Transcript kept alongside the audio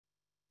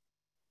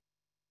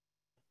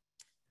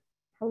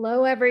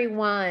Hello,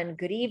 everyone.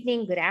 Good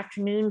evening, good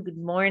afternoon, good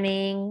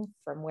morning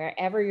from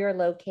wherever you're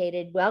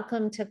located.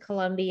 Welcome to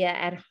Columbia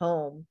at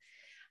Home.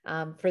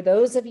 For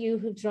those of you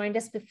who've joined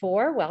us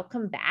before,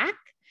 welcome back.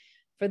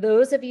 For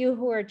those of you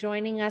who are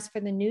joining us for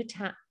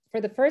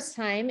the first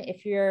time,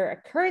 if you're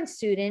a current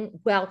student,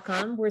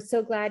 welcome. We're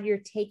so glad you're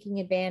taking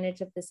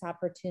advantage of this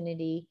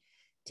opportunity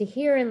to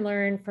hear and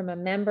learn from a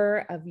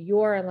member of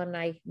your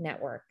alumni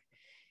network.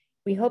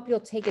 We hope you'll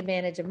take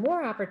advantage of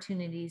more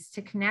opportunities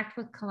to connect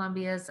with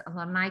Columbia's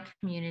alumni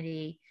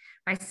community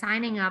by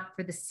signing up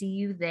for the See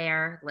You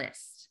There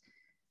list.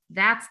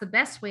 That's the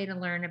best way to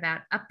learn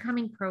about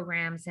upcoming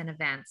programs and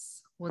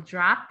events. We'll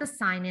drop the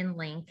sign-in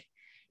link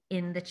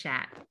in the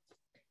chat.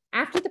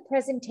 After the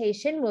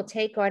presentation, we'll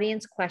take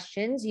audience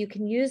questions. You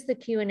can use the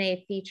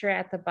Q&A feature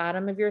at the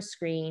bottom of your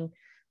screen.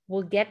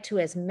 We'll get to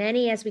as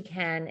many as we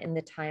can in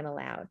the time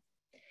allowed.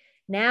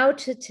 Now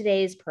to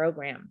today's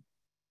program.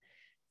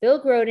 Phil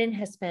Grodin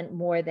has spent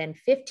more than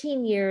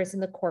 15 years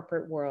in the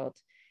corporate world.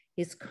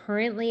 He's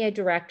currently a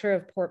director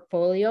of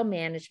portfolio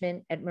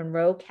management at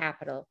Monroe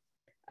Capital,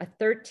 a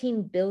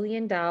 $13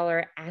 billion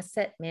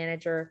asset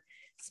manager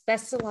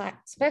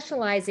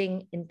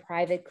specializing in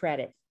private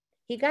credit.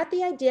 He got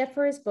the idea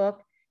for his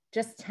book,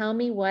 Just Tell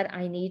Me What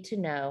I Need to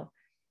Know,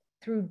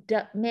 through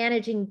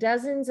managing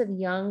dozens of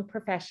young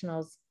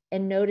professionals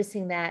and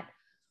noticing that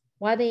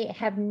while they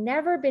have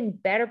never been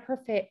better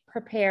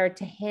prepared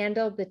to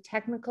handle the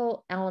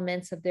technical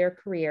elements of their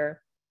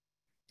career,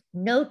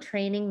 no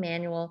training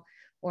manual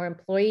or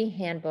employee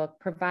handbook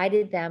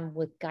provided them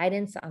with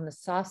guidance on the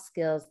soft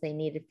skills they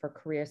needed for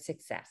career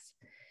success.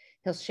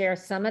 He'll share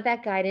some of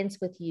that guidance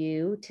with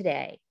you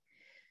today.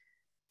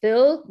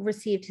 Phil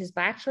received his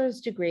bachelor's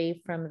degree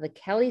from the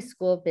Kelley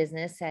School of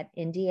Business at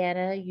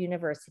Indiana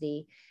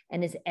University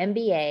and his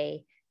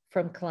MBA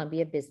from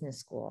Columbia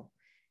Business School.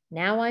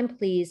 Now I'm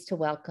pleased to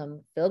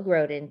welcome Phil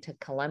Grodin to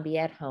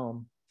Columbia at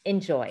Home.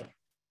 Enjoy.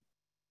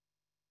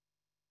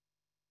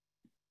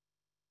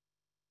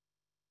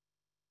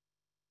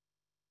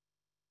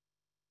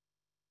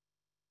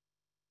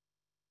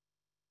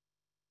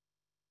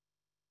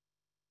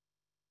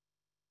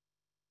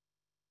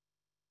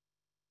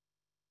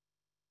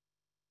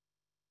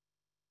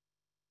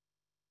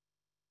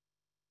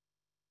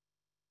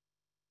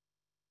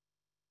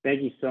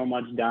 Thank you so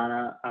much,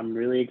 Donna. I'm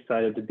really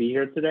excited to be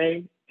here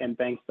today, and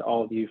thanks to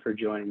all of you for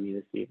joining me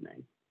this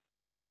evening.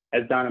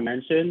 As Donna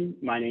mentioned,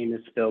 my name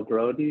is Phil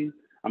Grodin.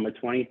 I'm a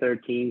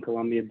 2013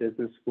 Columbia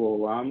Business School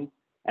alum,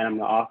 and I'm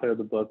the author of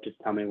the book, Just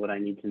Tell Me What I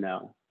Need to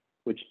Know,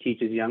 which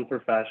teaches young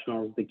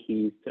professionals the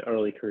keys to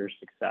early career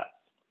success.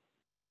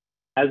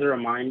 As a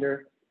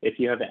reminder, if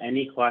you have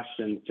any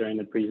questions during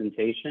the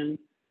presentation,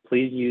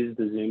 please use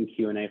the Zoom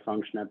Q&A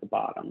function at the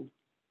bottom.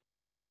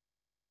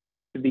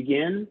 To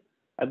begin,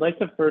 I'd like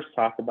to first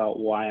talk about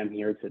why I'm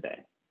here today.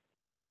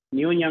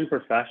 New and young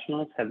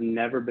professionals have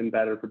never been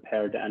better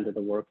prepared to enter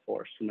the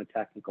workforce from a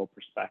technical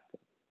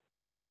perspective.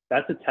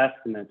 That's a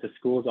testament to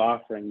schools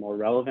offering more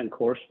relevant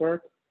coursework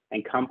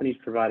and companies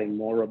providing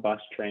more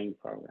robust training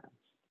programs.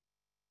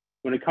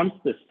 When it comes to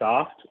the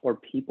soft or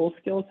people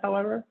skills,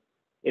 however,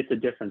 it's a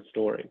different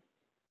story.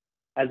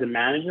 As a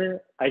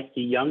manager, I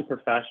see young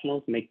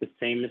professionals make the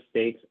same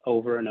mistakes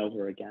over and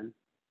over again.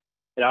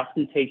 It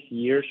often takes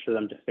years for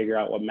them to figure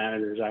out what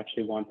managers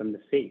actually want them to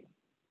see.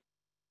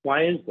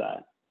 Why is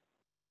that?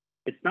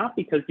 It's not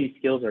because these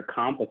skills are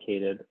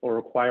complicated or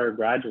require a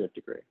graduate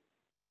degree.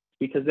 It's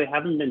because they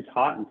haven't been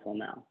taught until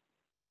now.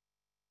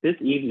 This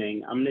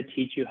evening, I'm going to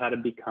teach you how to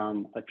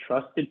become a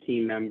trusted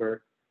team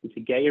member and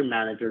to get your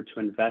manager to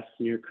invest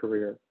in your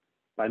career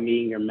by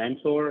meeting your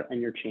mentor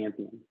and your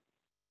champion.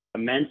 A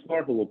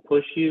mentor who will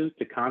push you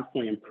to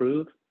constantly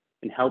improve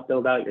and help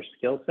build out your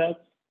skill sets.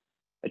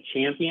 A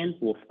champion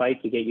who will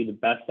fight to get you the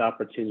best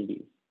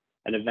opportunities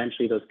and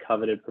eventually those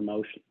coveted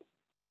promotions.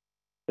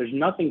 There's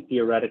nothing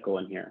theoretical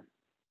in here.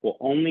 We'll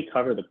only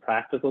cover the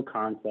practical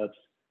concepts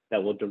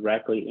that will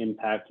directly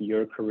impact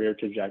your career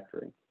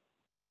trajectory.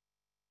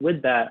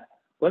 With that,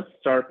 let's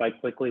start by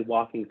quickly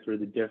walking through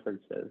the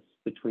differences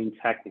between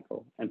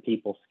technical and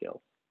people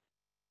skills.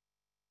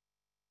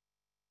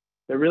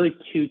 There are really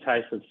two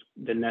types of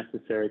the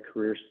necessary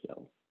career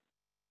skills.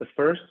 The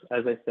first,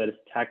 as I said, is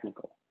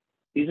technical.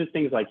 These are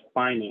things like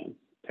finance,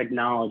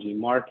 technology,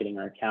 marketing,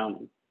 or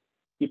accounting.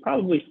 You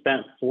probably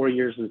spent 4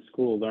 years in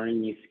school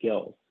learning these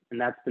skills, and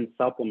that's been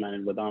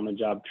supplemented with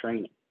on-the-job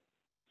training.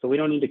 So we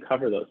don't need to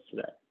cover those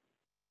today.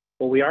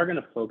 What we are going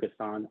to focus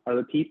on are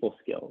the people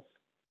skills,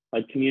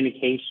 like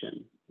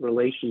communication,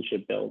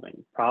 relationship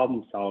building,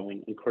 problem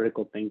solving, and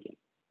critical thinking.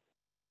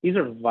 These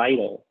are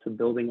vital to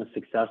building a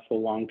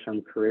successful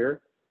long-term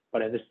career,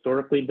 but have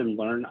historically been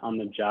learned on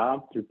the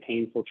job through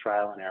painful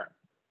trial and error.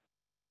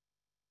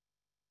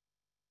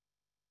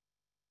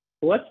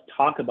 Let's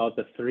talk about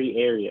the three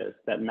areas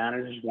that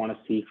managers want to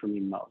see from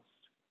you most.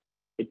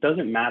 It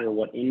doesn't matter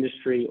what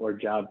industry or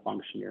job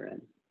function you're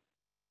in.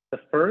 The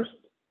first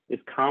is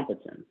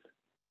competence,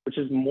 which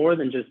is more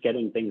than just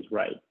getting things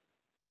right.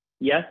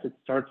 Yes, it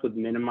starts with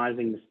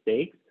minimizing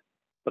mistakes,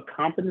 but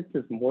competence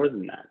is more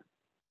than that.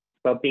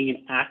 about being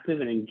an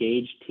active and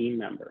engaged team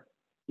member.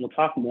 We'll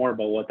talk more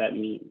about what that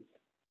means.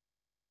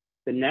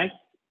 The next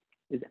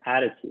is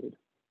attitude.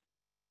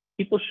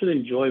 People should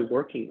enjoy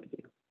working with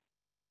you.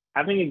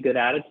 Having a good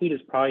attitude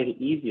is probably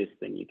the easiest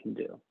thing you can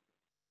do.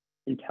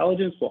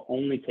 Intelligence will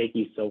only take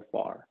you so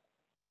far.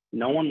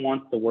 No one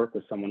wants to work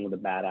with someone with a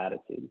bad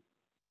attitude.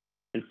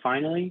 And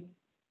finally,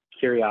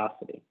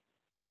 curiosity.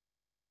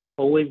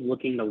 Always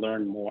looking to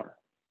learn more.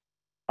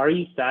 Are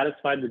you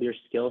satisfied with your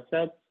skill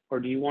sets, or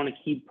do you want to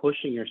keep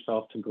pushing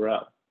yourself to grow?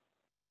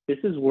 This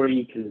is where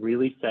you can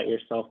really set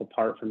yourself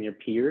apart from your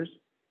peers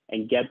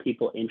and get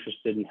people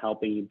interested in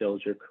helping you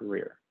build your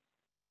career.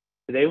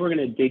 Today, we're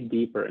going to dig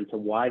deeper into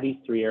why these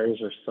three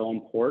areas are so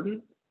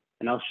important,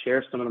 and I'll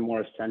share some of the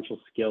more essential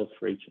skills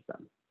for each of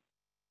them.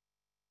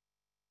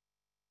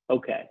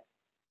 Okay,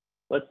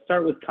 let's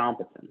start with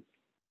competence.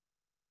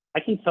 I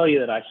can tell you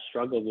that I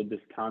struggled with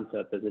this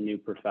concept as a new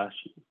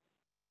professional.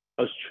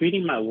 I was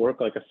treating my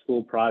work like a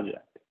school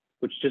project,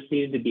 which just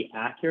needed to be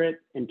accurate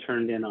and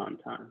turned in on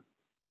time.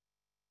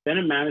 Then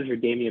a manager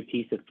gave me a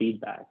piece of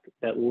feedback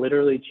that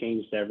literally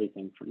changed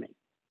everything for me.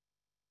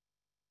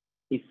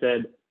 He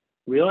said,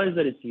 realize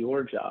that it's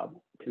your job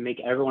to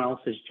make everyone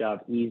else's job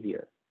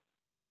easier.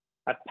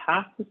 I've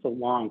passed this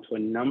along to a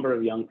number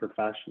of young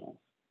professionals,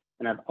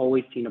 and I've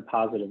always seen a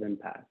positive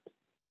impact.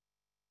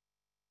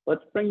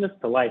 Let's bring this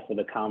to life with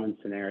a common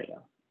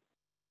scenario.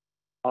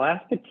 I'll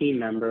ask a team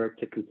member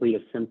to complete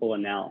a simple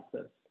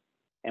analysis,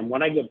 and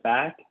what I get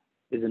back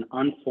is an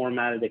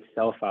unformatted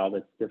Excel file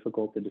that's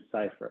difficult to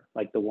decipher,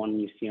 like the one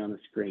you see on the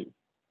screen.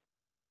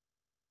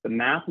 The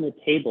math in the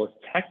table is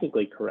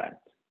technically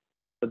correct,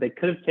 but they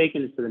could have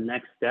taken it to the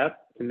next step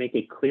to make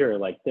it clearer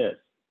like this.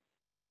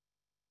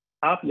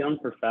 Top young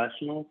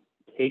professionals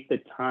take the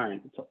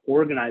time to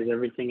organize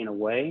everything in a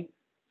way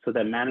so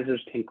that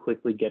managers can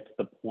quickly get to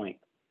the point.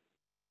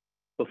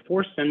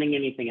 Before sending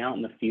anything out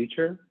in the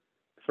future,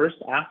 first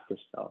ask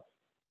yourself,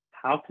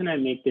 how can I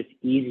make this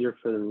easier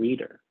for the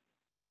reader?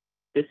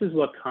 This is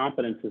what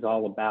competence is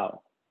all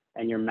about,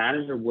 and your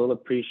manager will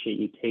appreciate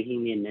you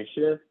taking the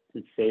initiative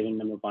and saving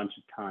them a bunch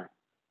of time.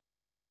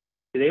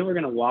 Today, we're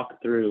going to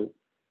walk through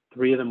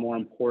three of the more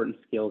important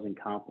skills in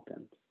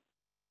competence: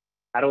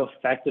 how to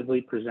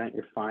effectively present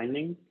your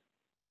findings,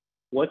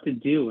 what to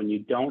do when you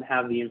don't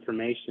have the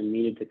information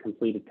needed to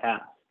complete a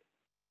task,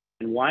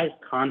 and why is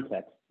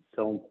context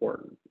so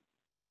important.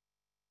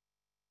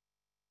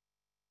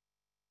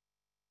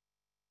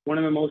 One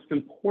of the most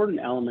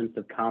important elements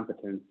of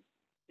competence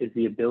is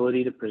the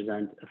ability to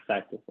present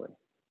effectively.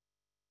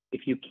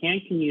 If you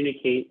can't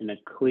communicate in a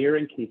clear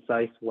and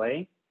concise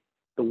way,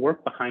 the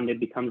work behind it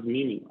becomes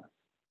meaningless.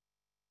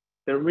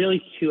 There are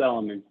really two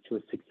elements to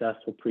a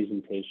successful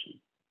presentation.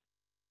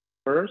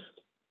 First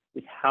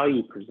is how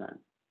you present,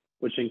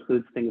 which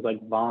includes things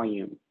like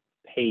volume,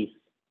 pace,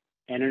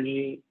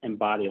 energy, and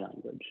body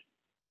language.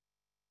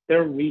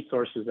 There are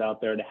resources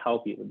out there to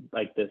help you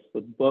like this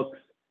with books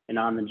and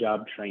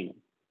on-the-job training.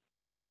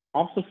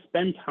 Also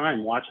spend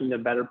time watching the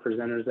better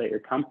presenters at your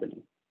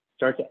company.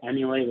 Start to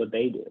emulate what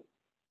they do.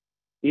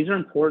 These are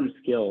important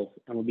skills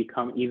and will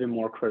become even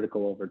more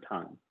critical over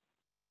time.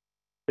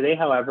 Today,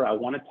 however, I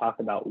want to talk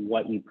about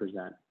what you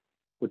present,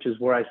 which is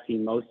where I see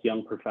most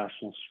young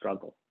professionals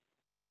struggle.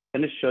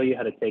 I'm going to show you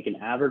how to take an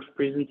average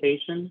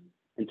presentation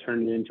and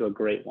turn it into a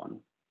great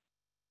one.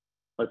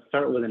 Let's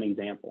start with an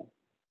example.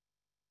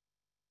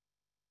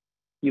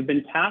 You've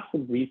been tasked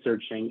with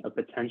researching a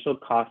potential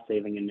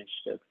cost-saving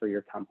initiative for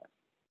your company.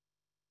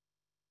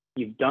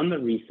 You've done the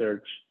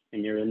research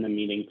and you're in the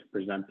meeting to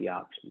present the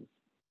options.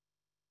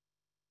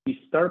 You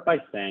start by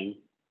saying,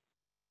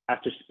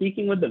 after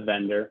speaking with the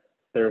vendor,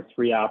 there are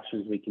three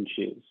options we can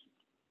choose.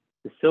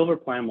 The silver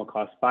plan will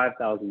cost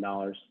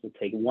 $5,000, will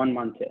take 1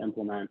 month to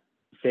implement,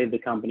 save the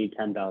company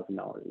 $10,000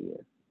 a year.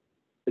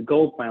 The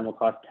gold plan will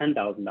cost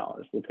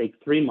 $10,000, will take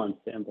 3 months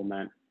to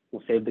implement,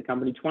 will save the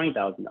company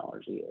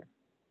 $20,000 a year.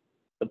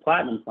 The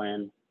platinum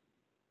plan,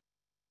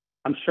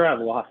 I'm sure I've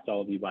lost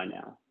all of you by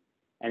now.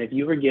 And if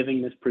you were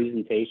giving this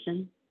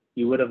presentation,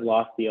 you would have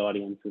lost the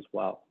audience as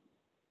well.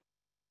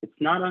 It's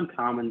not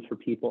uncommon for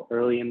people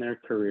early in their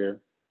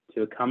career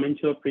to come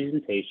into a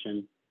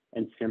presentation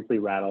and simply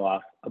rattle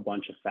off a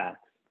bunch of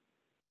facts.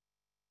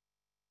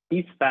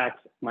 These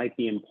facts might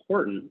be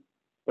important,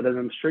 but as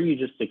I'm sure you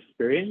just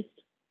experienced,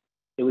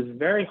 it was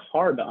very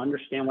hard to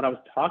understand what I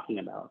was talking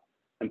about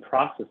and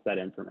process that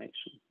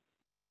information.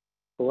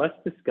 So let's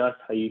discuss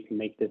how you can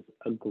make this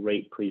a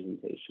great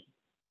presentation.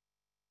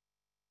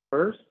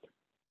 First,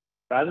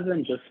 rather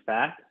than just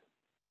facts,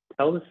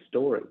 tell the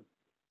story.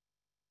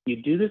 You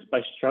do this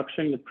by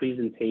structuring the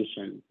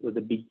presentation with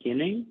a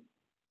beginning,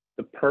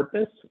 the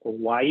purpose or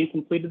why you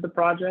completed the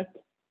project,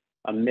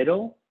 a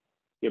middle,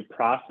 your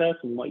process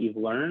and what you've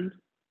learned,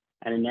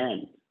 and an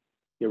end,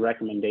 your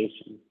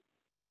recommendation.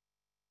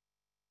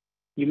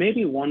 You may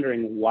be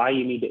wondering why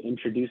you need to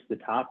introduce the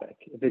topic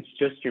if it's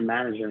just your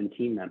manager and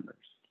team members.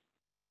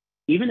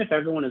 Even if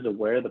everyone is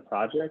aware of the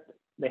project,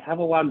 they have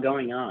a lot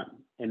going on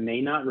and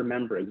may not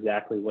remember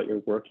exactly what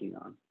you're working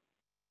on.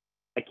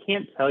 I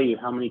can't tell you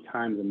how many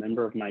times a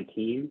member of my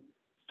team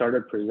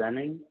started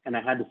presenting, and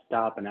I had to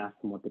stop and ask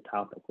them what the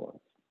topic was.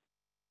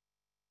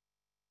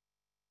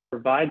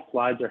 Provide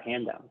slides or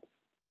handouts.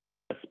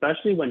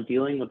 Especially when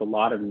dealing with a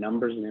lot of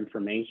numbers and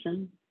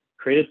information,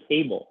 create a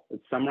table that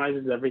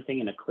summarizes everything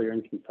in a clear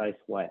and concise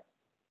way.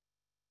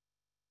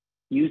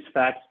 Use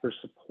facts for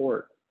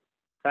support.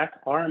 Facts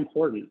are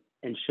important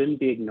and shouldn't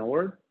be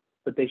ignored,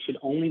 but they should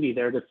only be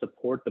there to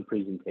support the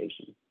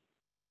presentation.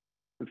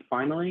 And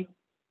finally,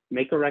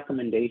 make a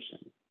recommendation.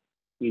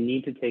 You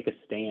need to take a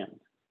stand.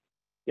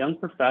 Young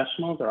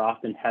professionals are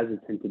often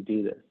hesitant to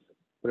do this,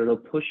 but it'll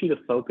push you to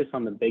focus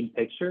on the big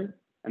picture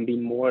and be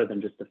more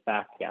than just a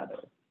fact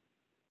gatherer.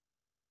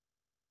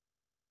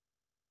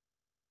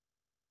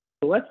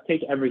 So let's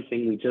take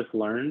everything we just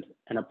learned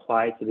and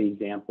apply it to the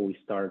example we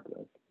started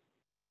with.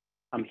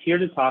 I'm here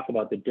to talk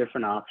about the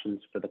different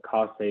options for the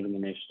cost-saving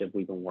initiative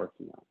we've been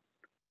working on.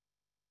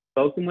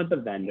 Spoken with the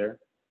vendor,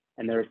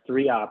 and there are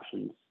 3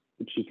 options,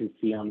 which you can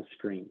see on the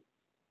screen.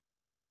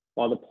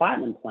 While the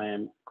Platinum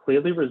plan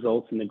clearly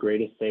results in the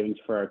greatest savings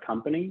for our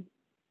company,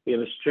 we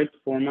have a strict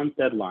 4-month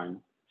deadline,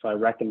 so I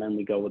recommend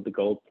we go with the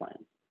Gold plan.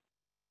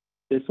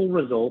 This will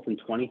result in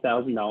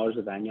 $20,000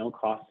 of annual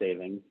cost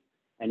savings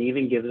and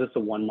even gives us a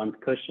 1-month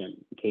cushion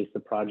in case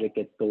the project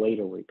gets delayed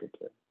a week or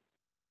 2.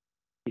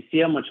 You see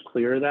how much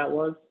clearer that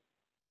was?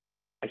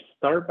 I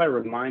start by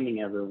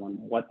reminding everyone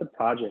what the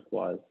project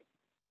was,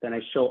 then I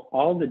show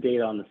all the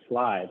data on the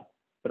slide,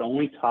 but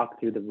only talk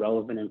through the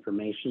relevant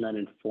information that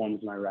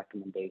informs my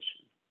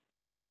recommendation.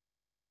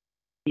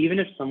 Even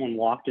if someone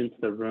walked into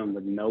the room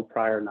with no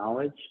prior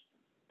knowledge,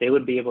 they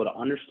would be able to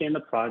understand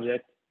the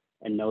project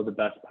and know the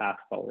best path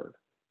forward.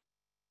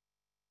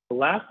 The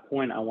last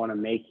point I want to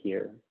make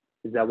here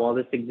is that while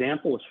this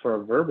example is for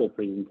a verbal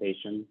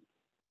presentation,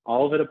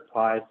 all of it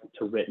applies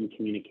to written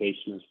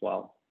communication as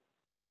well.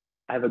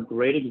 I have a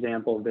great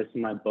example of this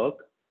in my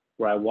book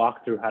where I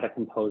walk through how to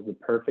compose the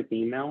perfect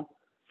email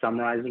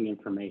summarizing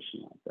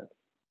information like this.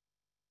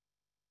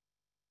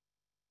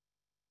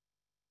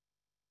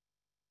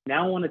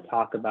 Now I want to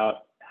talk about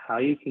how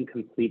you can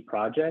complete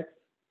projects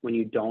when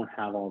you don't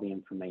have all the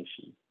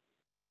information.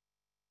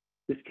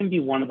 This can be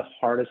one of the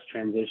hardest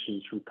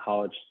transitions from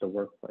college to the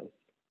workplace.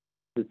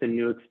 It's a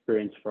new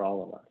experience for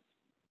all of us.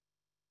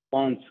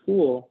 While in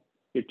school,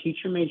 your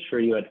teacher made sure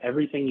you had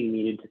everything you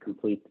needed to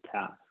complete the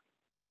task.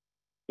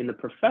 In the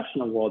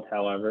professional world,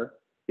 however,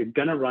 you're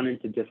going to run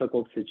into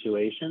difficult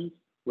situations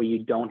where you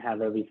don't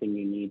have everything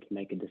you need to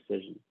make a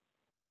decision.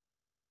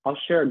 I'll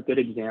share a good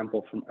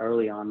example from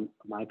early on in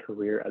my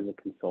career as a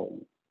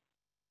consultant.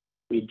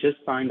 We just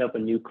signed up a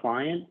new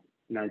client,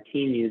 and our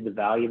team needed to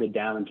value the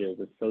damages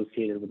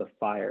associated with a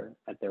fire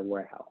at their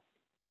warehouse.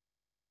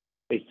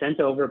 They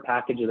sent over a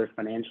package of their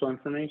financial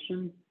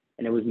information,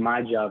 and it was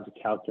my job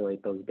to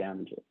calculate those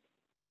damages.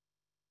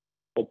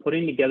 While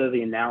putting together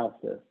the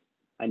analysis,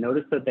 I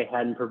noticed that they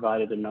hadn't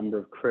provided a number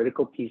of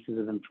critical pieces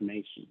of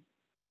information,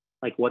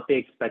 like what they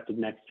expected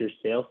next year's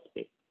sales to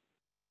be.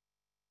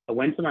 I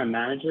went to my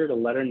manager to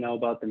let her know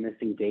about the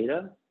missing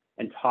data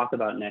and talk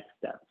about next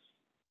steps.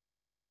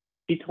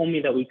 She told me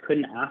that we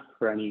couldn't ask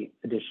for any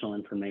additional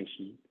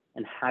information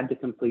and had to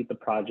complete the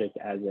project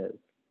as is.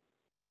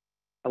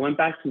 I went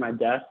back to my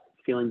desk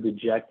feeling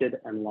dejected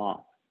and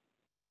lost.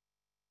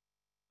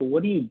 So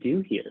what do you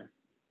do here?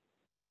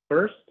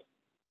 First,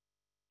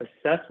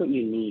 assess what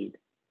you need.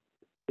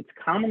 It's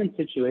common in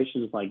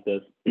situations like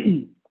this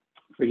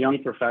for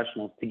young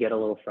professionals to get a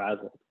little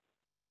frazzled.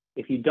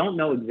 If you don't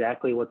know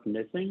exactly what's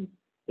missing,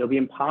 it'll be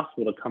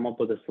impossible to come up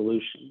with a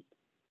solution.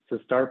 So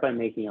start by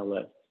making a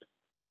list.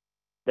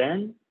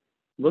 Then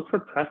look for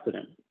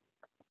precedent.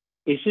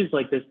 Issues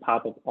like this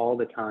pop up all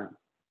the time,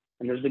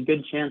 and there's a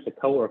good chance a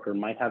coworker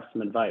might have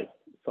some advice,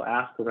 so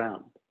ask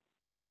around.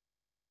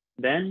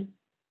 Then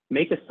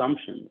make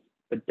assumptions,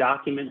 but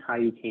document how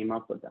you came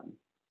up with them.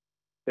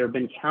 There have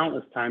been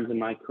countless times in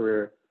my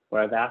career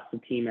where I've asked a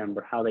team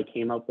member how they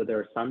came up with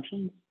their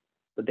assumptions,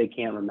 but they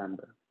can't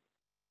remember.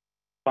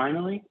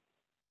 Finally,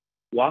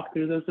 walk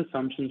through those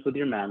assumptions with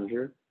your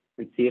manager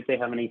and see if they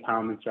have any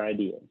comments or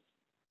ideas.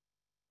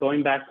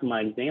 Going back to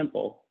my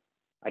example,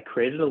 I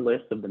created a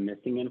list of the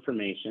missing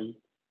information,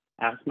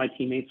 asked my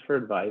teammates for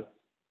advice,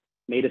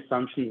 made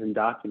assumptions and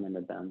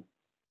documented them,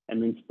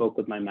 and then spoke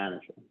with my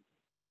manager.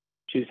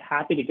 She was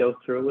happy to go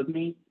through it with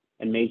me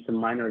and made some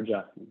minor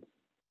adjustments.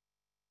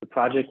 The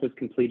project was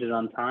completed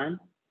on time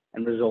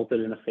and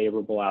resulted in a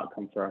favorable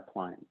outcome for our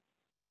client.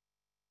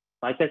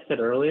 Like I said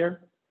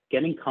earlier,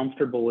 getting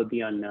comfortable with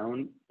the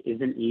unknown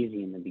isn't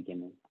easy in the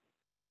beginning.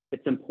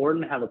 It's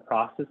important to have a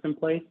process in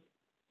place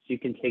so you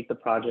can take the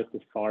project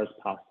as far as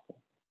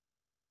possible.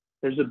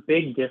 There's a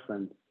big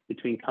difference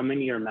between coming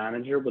to your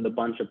manager with a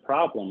bunch of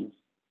problems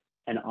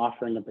and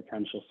offering a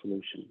potential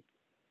solution.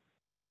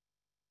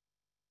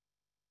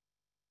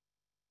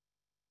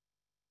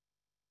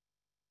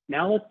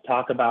 Now let's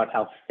talk about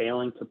how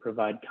failing to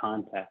provide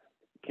context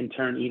can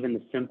turn even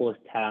the simplest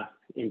tasks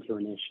into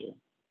an issue.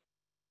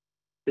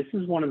 This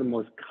is one of the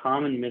most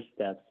common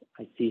missteps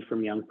I see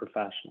from young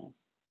professionals,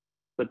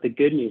 but the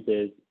good news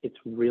is it's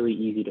really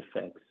easy to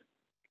fix.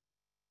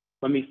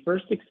 Let me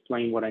first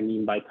explain what I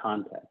mean by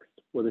context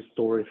with a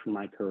story from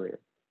my career.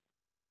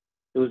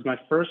 It was my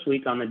first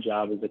week on the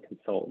job as a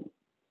consultant.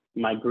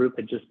 My group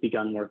had just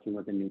begun working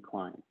with a new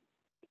client.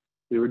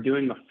 We were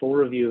doing a full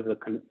review of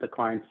the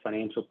client's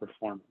financial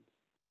performance,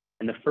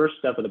 and the first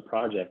step of the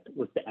project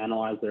was to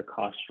analyze their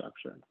cost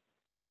structure.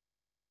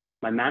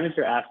 My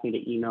manager asked me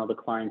to email the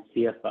client's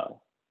CFO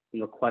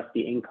and request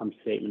the income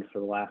statement for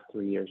the last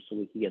 3 years so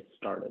we could get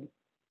started.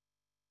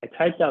 I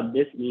typed out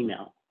this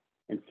email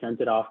and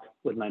sent it off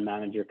with my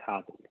manager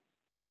copied.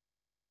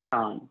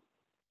 Tom,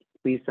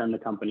 please send the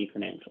company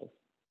financials.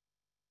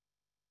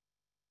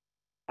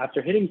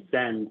 After hitting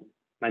send,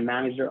 my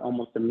manager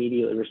almost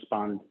immediately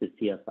responded to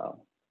the CFO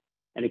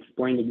and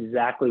explained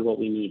exactly what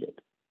we needed,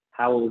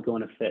 how it was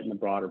going to fit in the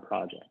broader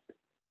project.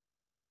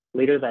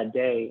 Later that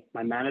day,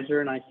 my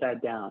manager and I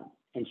sat down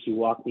and she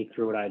walked me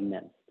through what I had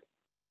missed.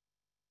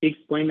 She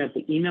explained that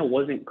the email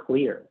wasn't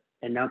clear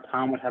and now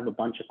Tom would have a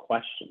bunch of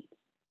questions.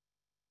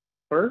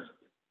 First,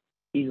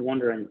 he's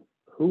wondering,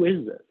 who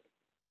is this?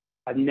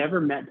 I've never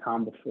met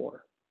Tom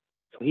before,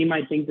 so he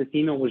might think this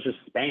email was just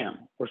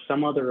spam or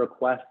some other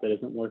request that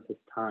isn't worth his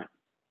time.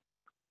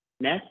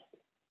 Next,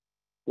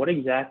 what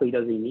exactly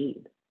does he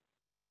need?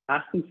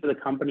 Asking for the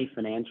company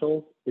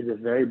financials is a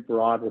very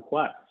broad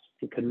request.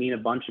 It could mean a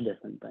bunch of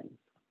different things.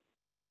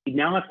 He'd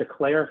now have to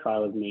clarify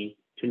with me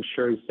to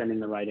ensure he's sending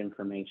the right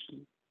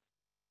information.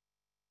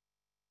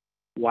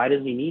 Why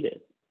does he need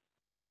it?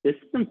 This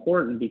is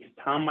important because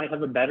Tom might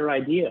have a better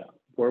idea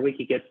where we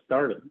could get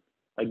started.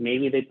 Like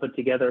maybe they put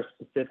together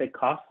a specific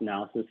cost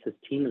analysis his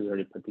team has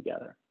already put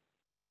together.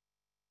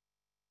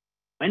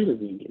 When does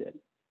he need it?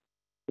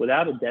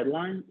 Without a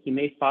deadline, he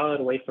may file it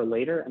away for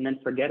later and then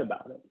forget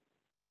about it.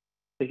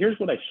 So here's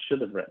what I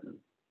should have written.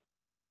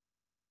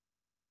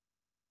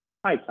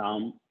 Hi,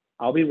 Tom.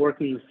 I'll be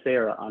working with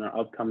Sarah on our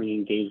upcoming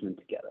engagement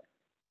together.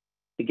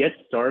 To get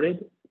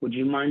started, would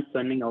you mind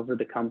sending over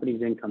the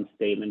company's income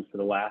statement for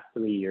the last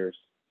 3 years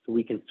so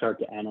we can start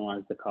to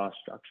analyze the cost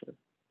structure?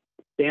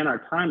 To stay on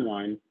our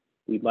timeline,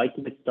 we'd like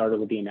to get started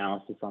with the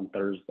analysis on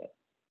Thursday.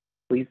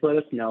 Please let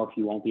us know if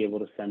you won't be able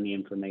to send the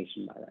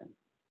information by then.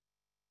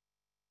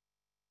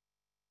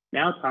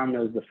 Now Tom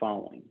knows the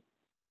following.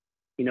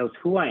 He knows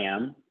who I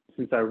am,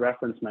 since I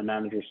referenced my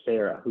manager,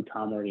 Sarah, who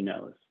Tom already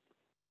knows.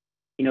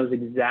 He knows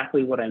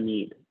exactly what I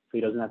need, so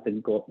he doesn't have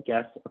to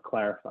guess or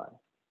clarify.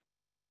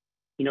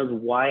 He knows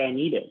why I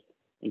need it,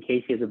 in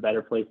case he has a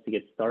better place to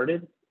get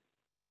started,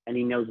 and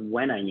he knows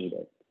when I need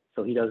it,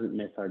 so he doesn't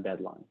miss our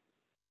deadline.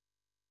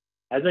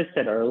 As I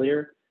said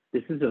earlier,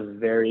 this is a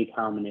very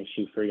common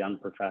issue for young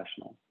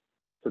professionals,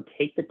 so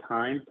take the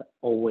time to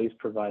always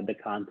provide the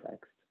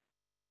context.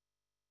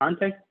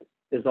 Context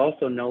is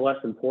also no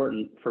less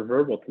important for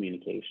verbal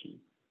communication.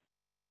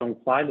 So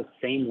apply the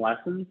same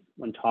lessons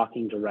when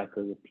talking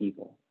directly with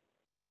people.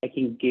 I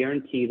can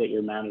guarantee that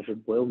your manager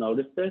will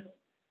notice this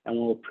and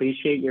will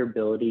appreciate your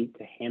ability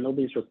to handle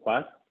these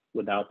requests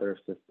without their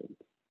assistance.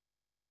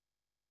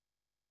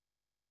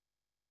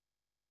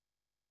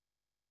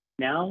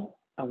 Now,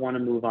 I want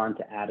to move on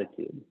to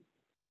attitude.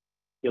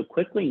 You'll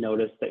quickly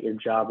notice that your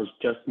job is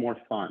just more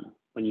fun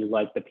when you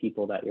like the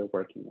people that you're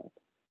working with.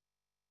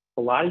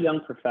 A lot of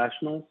young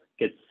professionals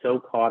get so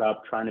caught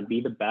up trying to be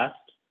the best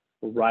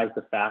or rise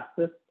the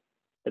fastest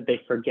that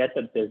they forget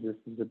that business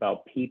is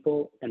about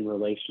people and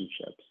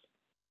relationships.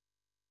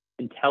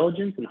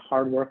 Intelligence and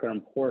hard work are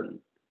important,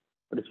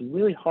 but it's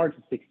really hard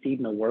to succeed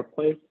in the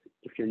workplace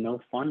if you're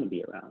no fun to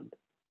be around.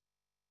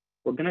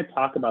 We're going to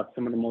talk about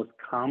some of the most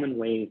common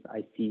ways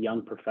I see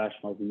young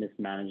professionals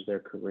mismanage their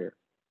career.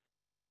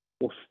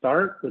 We'll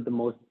start with the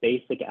most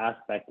basic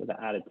aspect of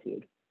the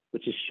attitude,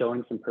 which is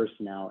showing some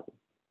personality.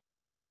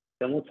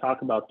 Then we'll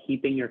talk about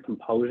keeping your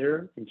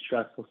composure in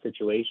stressful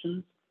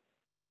situations,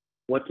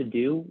 what to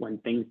do when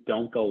things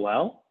don't go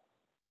well,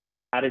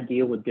 how to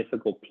deal with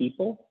difficult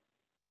people,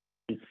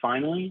 and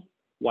finally,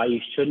 why you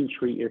shouldn't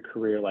treat your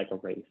career like a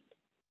race.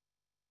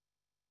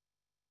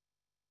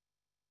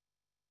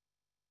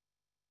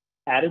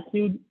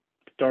 Attitude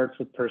starts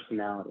with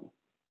personality.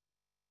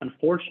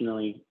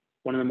 Unfortunately,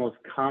 one of the most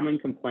common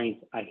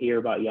complaints I hear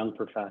about young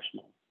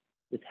professionals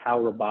is how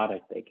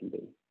robotic they can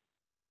be.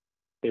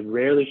 They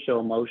rarely show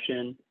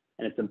emotion,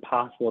 and it's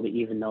impossible to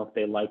even know if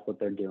they like what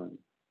they're doing.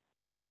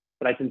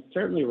 But I can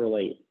certainly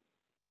relate.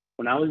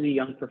 When I was a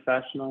young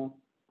professional,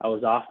 I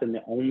was often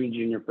the only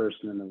junior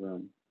person in the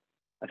room.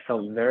 I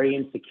felt very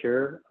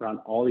insecure around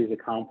all these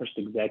accomplished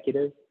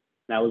executives,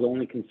 and I was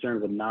only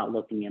concerned with not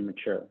looking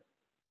immature.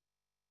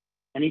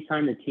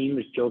 Anytime the team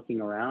was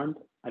joking around,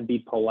 I'd be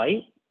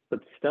polite, but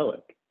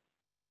stoic.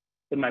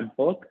 In my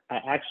book, I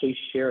actually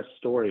share a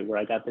story where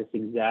I got this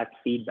exact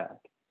feedback.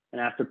 And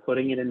after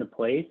putting it into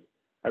place,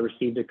 I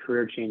received a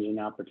career-changing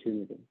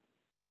opportunity.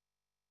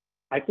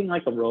 Acting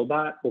like a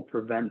robot will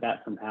prevent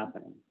that from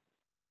happening.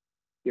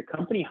 Your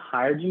company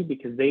hired you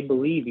because they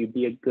believe you'd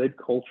be a good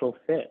cultural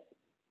fit,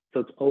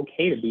 so it's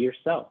okay to be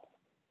yourself.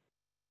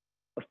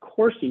 Of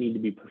course you need to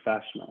be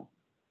professional,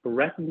 but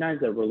recognize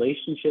that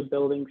relationship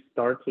building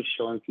starts with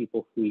showing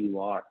people who you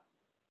are.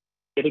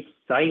 Get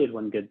excited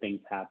when good things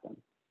happen.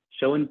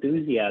 Show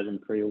enthusiasm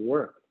for your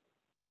work.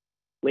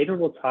 Later,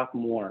 we'll talk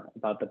more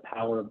about the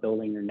power of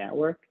building your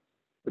network,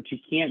 but you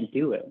can't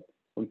do it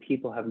when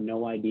people have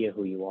no idea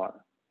who you are.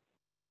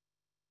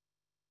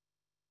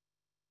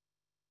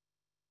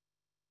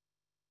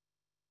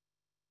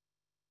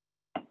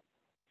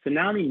 So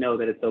now we know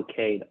that it's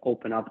okay to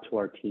open up to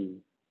our team,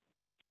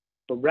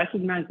 but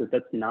recognize that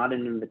that's not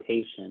an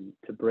invitation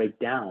to break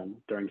down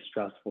during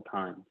stressful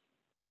times.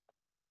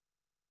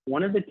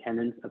 One of the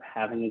tenets of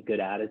having a good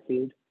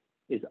attitude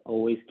is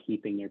always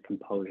keeping your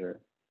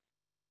composure.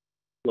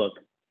 Look,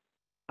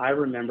 I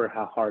remember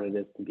how hard it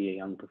is to be a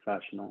young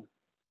professional.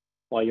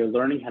 While you're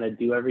learning how to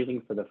do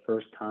everything for the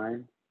first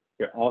time,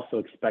 you're also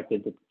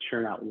expected to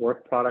churn out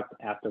work product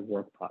after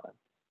work product.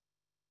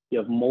 You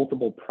have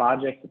multiple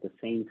projects at the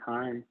same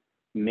time,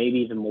 maybe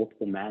even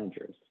multiple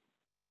managers.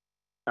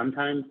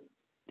 Sometimes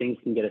things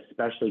can get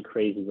especially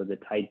crazy with a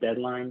tight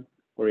deadline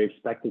where you're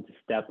expected to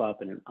step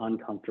up in an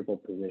uncomfortable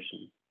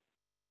position.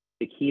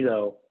 The key,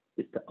 though,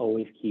 is to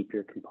always keep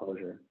your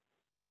composure.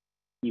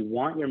 You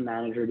want your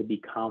manager to be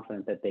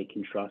confident that they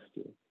can trust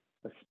you,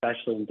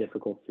 especially in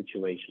difficult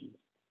situations.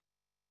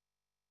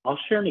 I'll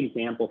share an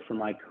example from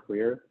my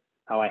career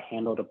how I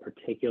handled a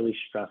particularly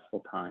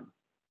stressful time.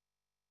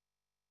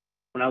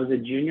 When I was a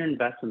junior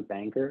investment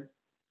banker,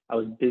 I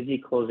was busy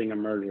closing a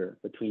merger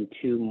between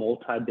two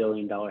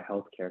multi-billion-dollar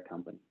healthcare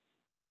companies.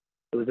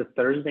 It was a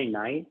Thursday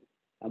night,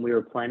 and we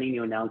were planning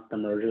to announce the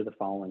merger the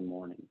following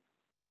morning.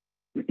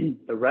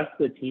 The rest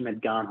of the team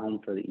had gone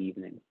home for the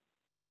evening,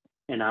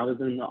 and I was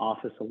in the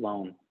office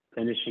alone,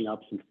 finishing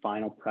up some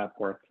final prep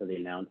work for the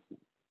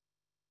announcement.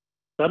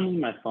 Suddenly,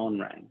 my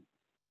phone rang,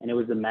 and it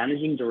was the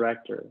managing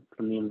director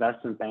from the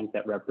investment bank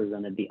that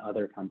represented the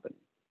other company.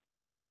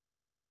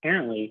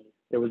 Apparently,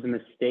 there was a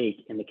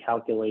mistake in the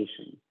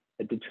calculation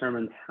that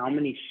determined how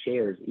many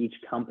shares each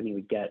company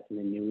would get in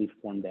the newly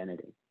formed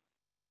entity.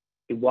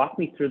 He walked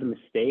me through the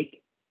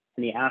mistake,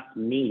 and he asked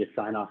me to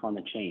sign off on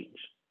the change.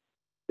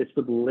 This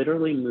would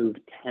literally move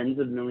tens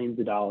of millions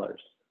of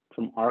dollars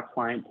from our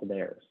client to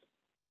theirs.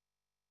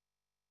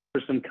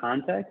 For some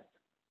context,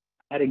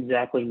 I had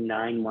exactly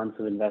 9 months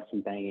of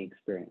investment banking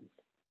experience.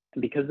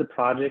 And because the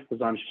project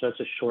was on such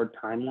a short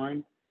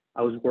timeline,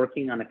 I was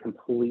working on a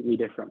completely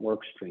different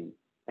work stream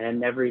and had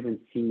never even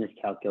seen this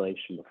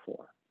calculation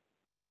before.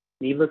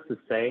 Needless to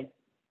say,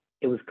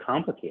 it was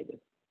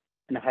complicated,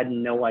 and I had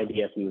no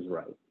idea if he was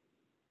right.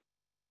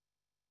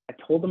 I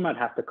told him I'd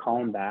have to call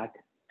him back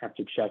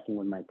after checking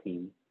with my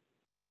team.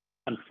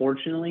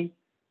 Unfortunately,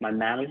 my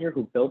manager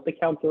who built the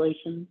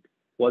calculation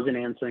wasn't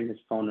answering his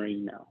phone or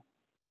email,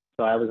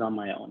 so I was on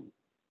my own.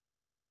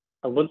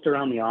 I looked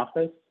around the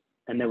office,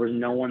 and there was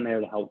no one there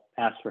to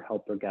ask for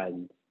help or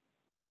guidance.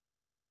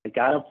 I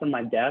got up from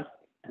my desk,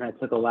 and I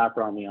took a lap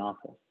around the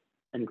office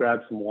and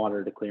grabbed some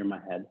water to clear my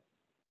head.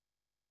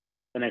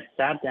 Then I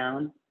sat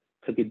down,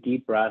 took a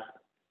deep breath,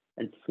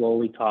 and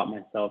slowly taught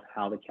myself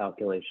how the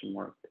calculation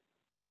worked.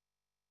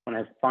 When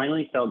I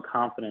finally felt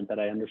confident that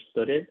I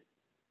understood it,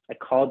 I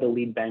called the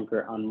lead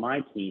banker on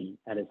my team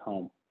at his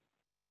home.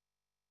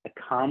 I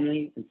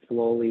calmly and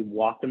slowly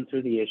walked him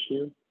through the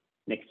issue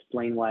and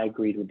explained why I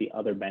agreed with the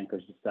other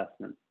banker's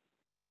assessment.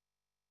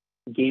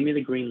 He gave me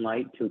the green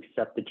light to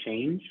accept the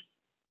change.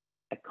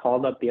 I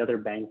called up the other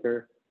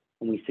banker,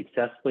 and we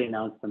successfully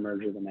announced the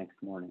merger the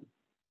next morning.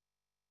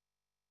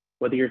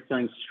 Whether you're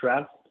feeling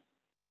stressed,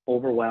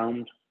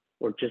 overwhelmed,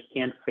 or just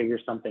can't figure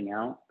something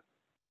out,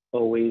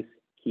 always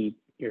keep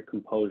your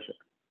composure.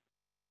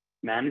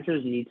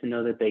 Managers need to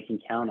know that they can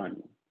count on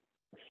you,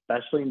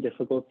 especially in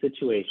difficult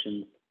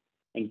situations,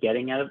 and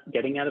getting out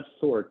of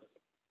sorts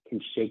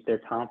can shake their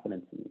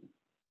confidence in you.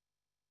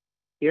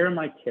 Here are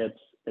my tips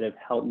that have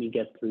helped me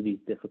get through these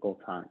difficult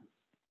times.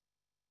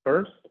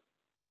 First,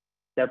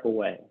 step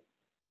away.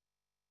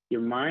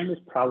 Your mind is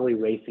probably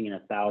racing in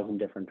 1,000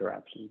 different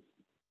directions.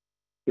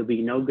 You'll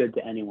be no good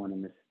to anyone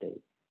in this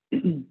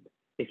state.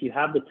 If you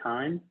have the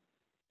time,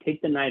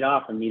 take the night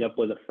off and meet up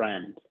with a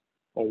friend,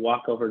 or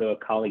walk over to a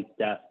colleague's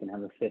desk and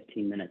have a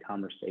 15-minute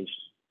conversation.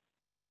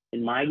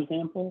 In my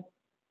example,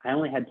 I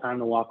only had time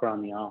to walk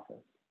around the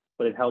office,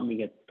 but it helped me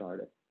get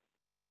started.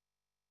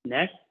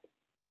 Next,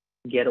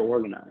 get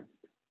organized.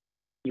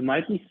 You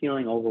might be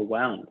feeling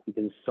overwhelmed because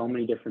there's so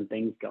many different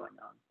things going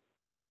on.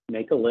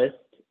 Make a list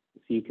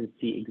so you can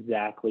see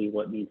exactly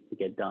what needs to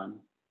get done.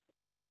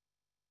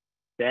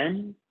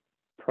 Then,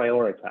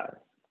 prioritize.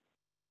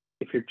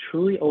 If you're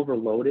truly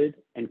overloaded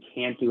and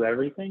can't do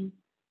everything,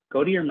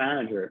 go to your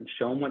manager and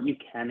show them what you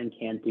can and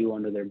can't do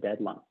under their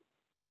deadline.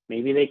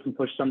 Maybe they can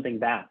push something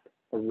back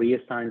or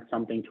reassign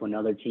something to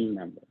another team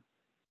member.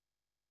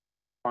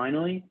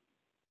 Finally,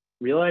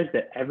 realize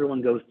that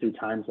everyone goes through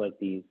times like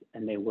these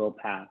and they will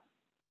pass.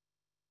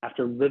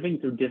 After living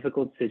through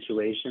difficult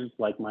situations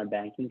like my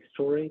banking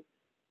story,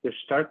 you'll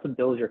start to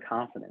build your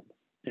confidence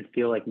and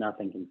feel like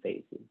nothing can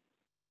faze you.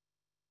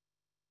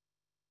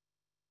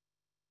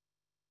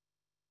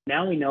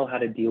 Now we know how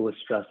to deal with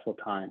stressful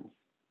times.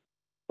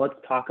 Let's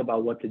talk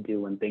about what to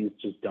do when things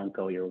just don't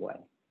go your way.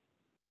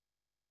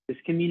 This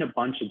can mean a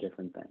bunch of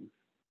different things.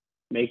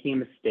 Making a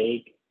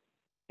mistake,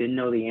 didn't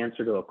know the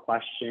answer to a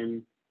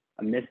question,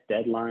 a missed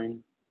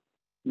deadline.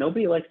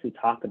 Nobody likes to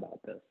talk about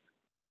this,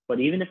 but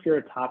even if you're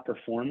a top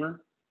performer,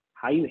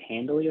 how you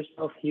handle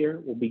yourself here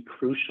will be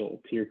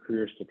crucial to your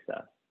career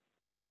success.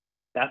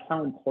 That's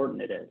how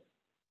important it is.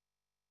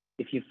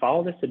 If you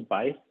follow this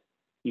advice,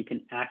 you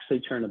can actually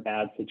turn a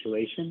bad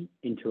situation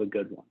into a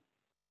good one.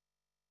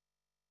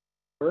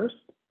 First,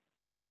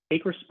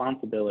 take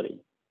responsibility.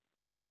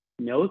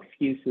 No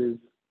excuses,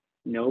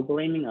 no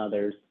blaming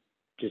others,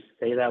 just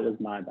say that was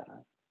my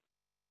bad.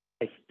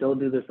 I still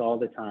do this all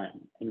the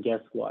time, and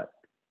guess what?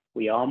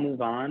 We all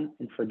move on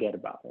and forget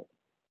about it.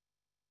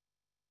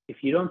 If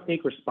you don't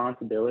take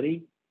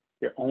responsibility,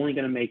 you're only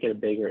going to make it a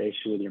bigger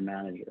issue with your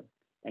manager,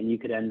 and you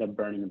could end up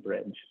burning a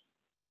bridge.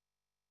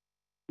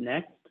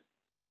 Next,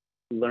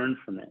 learn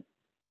from it.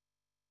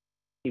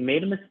 If you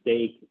made a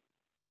mistake,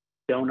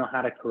 don't know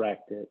how to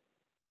correct it,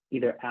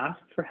 either ask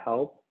for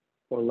help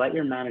or let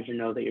your manager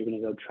know that you're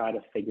going to go try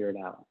to figure it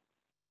out.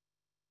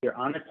 If you're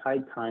on a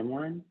tight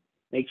timeline,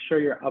 make sure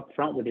you're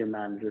upfront with your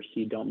manager so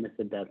you don't miss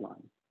a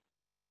deadline.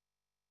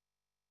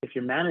 If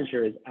your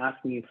manager is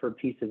asking you for a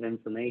piece of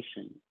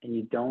information and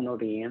you don't know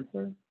the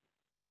answer,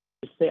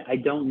 just say, I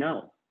don't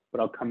know,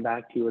 but I'll come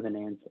back to you with an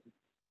answer.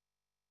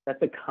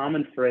 That's a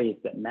common phrase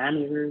that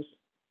managers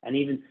and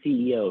even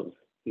CEOs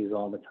use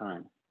all the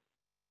time.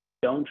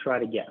 Don't try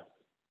to guess.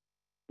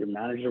 Your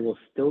manager will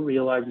still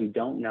realize you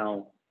don't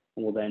know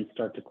and will then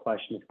start to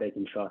question if they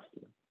can trust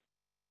you.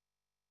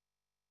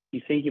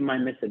 If you think you might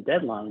miss a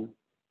deadline,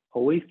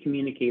 always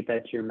communicate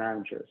that to your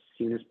manager as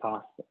soon as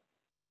possible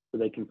so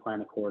they can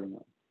plan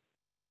accordingly.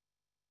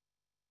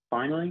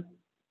 Finally,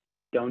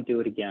 don't do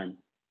it again.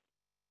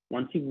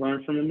 Once you've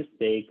learned from a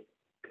mistake,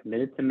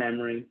 commit it to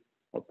memory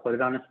or put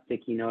it on a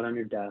sticky note on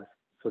your desk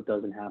so it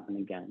doesn't happen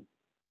again.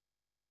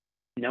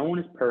 No one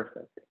is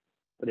perfect,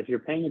 but if you're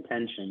paying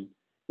attention,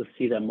 you'll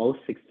see that most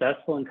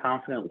successful and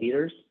confident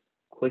leaders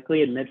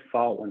quickly admit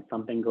fault when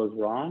something goes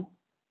wrong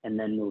and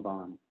then move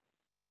on.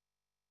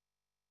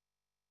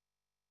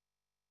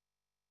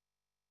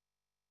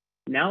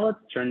 Now let's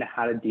turn to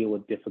how to deal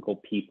with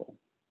difficult people.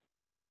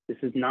 This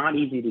is not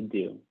easy to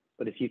do,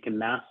 but if you can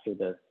master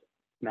this,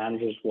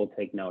 managers will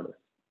take notice.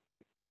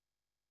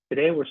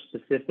 Today, we're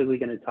specifically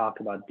going to talk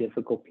about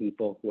difficult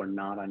people who are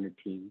not on your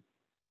team.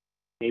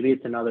 Maybe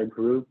it's another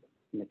group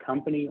in the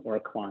company or a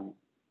client.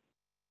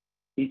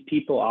 These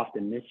people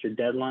often miss your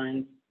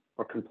deadlines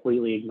or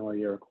completely ignore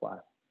your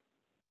requests.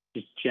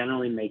 Just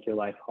generally make your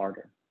life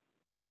harder.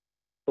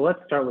 So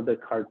let's start with a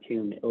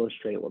cartoon to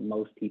illustrate what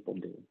most people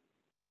do.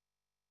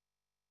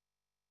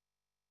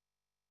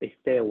 They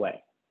stay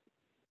away,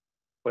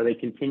 or they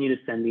continue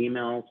to send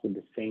emails with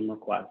the same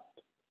request.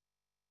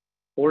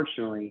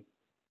 Fortunately,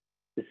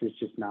 this is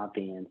just not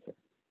the answer.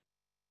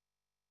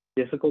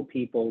 Difficult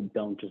people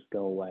don't just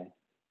go away.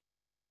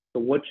 So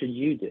what should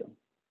you do?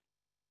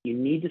 You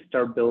need to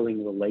start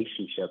building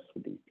relationships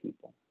with these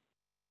people.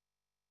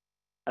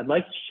 I'd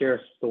like to share a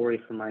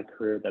story from my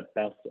career that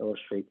best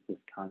illustrates this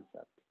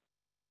concept.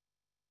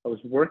 I was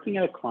working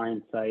at a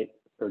client site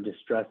for a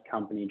distressed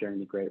company during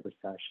the Great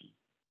Recession.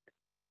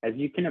 As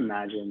you can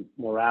imagine,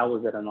 morale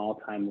was at an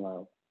all-time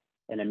low,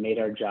 and it made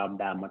our job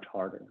that much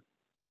harder.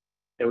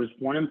 There was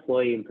one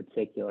employee in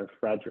particular,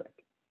 Frederick,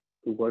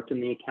 who worked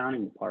in the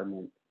accounting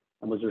department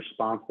and was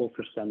responsible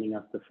for sending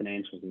us the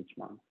financials each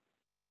month.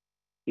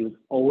 He was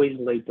always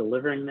late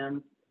delivering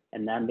them,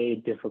 and that made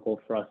it difficult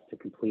for us to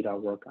complete our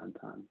work on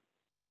time.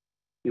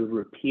 He would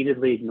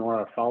repeatedly ignore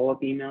our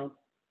follow-up emails,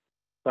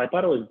 so I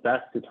thought it was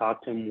best to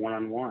talk to him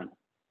one-on-one,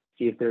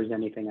 see if there's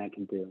anything I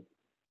can do.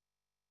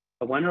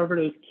 I went over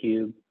to his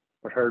cube,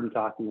 but heard him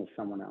talking with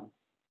someone else.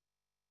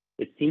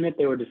 It seemed that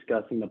they were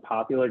discussing the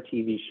popular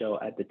TV show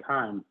at the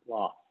time,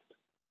 Lost.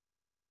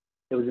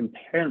 It was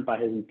apparent by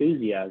his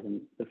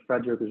enthusiasm that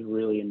Frederick was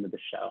really into the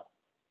show.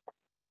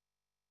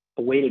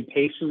 I waited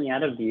patiently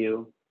out of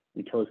view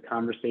until his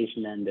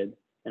conversation ended,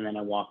 and then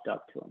I walked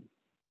up to him.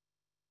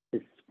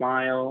 His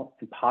smile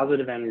and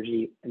positive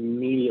energy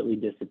immediately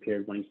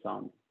disappeared when he saw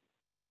me.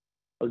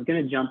 I was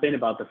going to jump in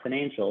about the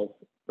financials,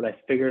 but I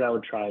figured I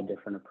would try a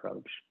different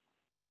approach.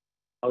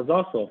 I was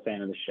also a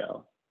fan of the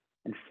show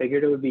and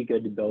figured it would be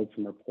good to build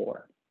some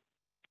rapport.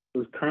 It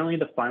was currently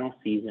the final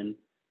season,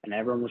 and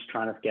everyone was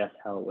trying to guess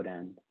how it would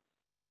end.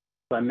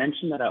 So I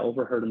mentioned that I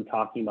overheard him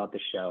talking about the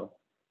show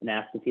and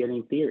asked if he had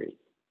any theories.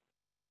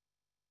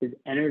 His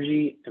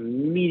energy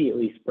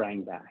immediately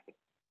sprang back,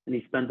 and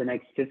he spent the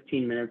next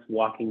 15 minutes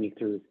walking me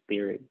through his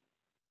theory.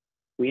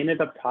 We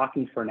ended up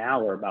talking for an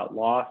hour about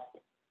Lost,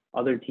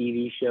 other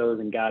TV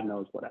shows, and God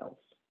knows what else.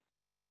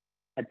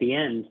 At the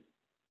end,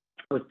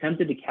 I was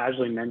tempted to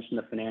casually mention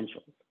the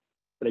financials,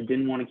 but I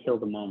didn't want to kill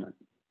the moment.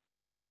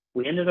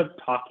 We ended up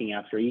talking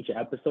after each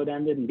episode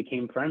ended and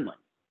became friendly.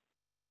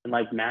 And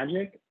like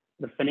magic,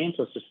 the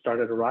financials just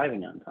started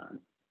arriving on time.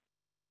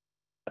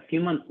 A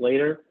few months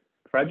later,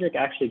 Frederick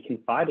actually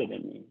confided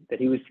in me that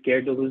he was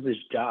scared to lose his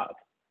job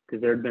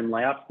because there had been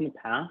layoffs in the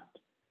past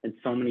and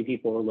so many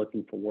people were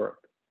looking for work.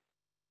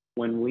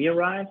 When we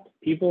arrived,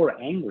 people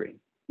were angry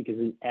because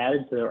it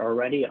added to their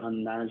already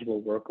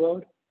unmanageable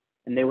workload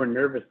and they were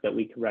nervous that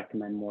we could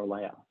recommend more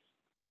layoffs.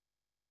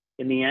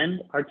 In the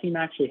end, our team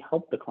actually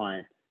helped the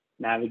client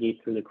navigate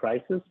through the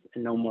crisis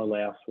and no more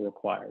layoffs were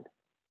required.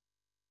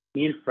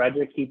 Me and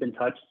Frederick keep in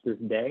touch to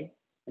this day,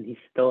 and he's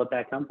still at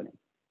that company.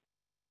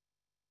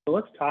 So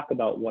let's talk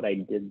about what I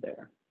did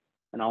there,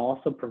 and I'll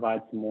also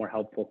provide some more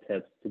helpful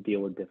tips to deal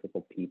with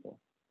difficult people.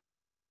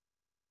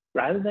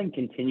 Rather than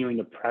continuing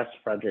to press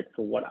Frederick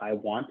for what I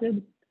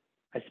wanted,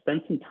 I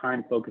spent some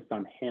time focused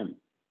on him.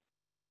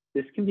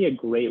 This can be a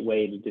great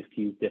way to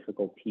diffuse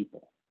difficult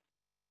people.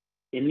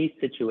 In these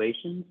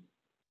situations,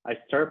 I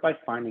start by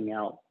finding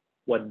out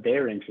what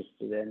they're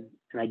interested in,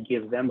 and I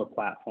give them a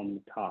platform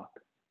to talk.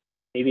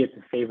 Maybe it's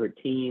a favorite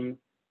team,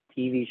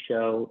 TV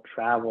show,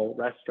 travel,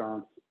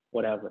 restaurants,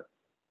 whatever.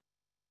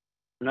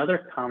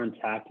 Another common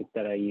tactic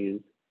that I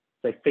use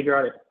is I figure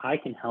out if I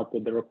can help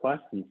with the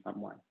request in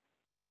some way.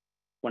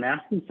 When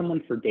asking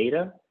someone for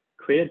data,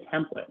 create a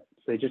template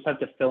so they just have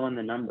to fill in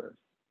the numbers.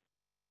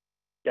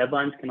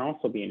 Deadlines can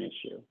also be an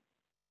issue.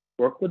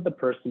 Work with the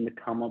person to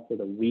come up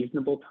with a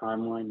reasonable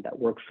timeline that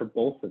works for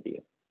both of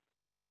you.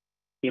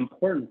 The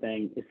important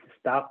thing is to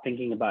stop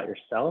thinking about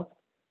yourself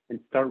and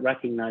start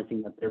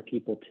recognizing that they're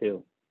people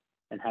too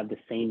and have the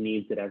same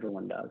needs that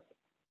everyone does.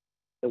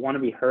 They want to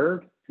be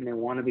heard and they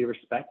want to be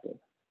respected.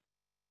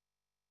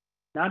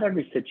 Not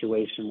every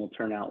situation will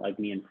turn out like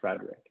me and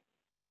Frederick,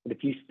 but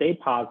if you stay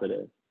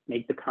positive,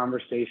 make the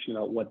conversation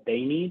about what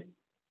they need,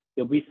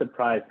 you'll be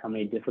surprised how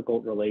many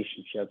difficult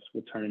relationships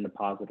will turn into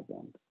positive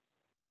ones.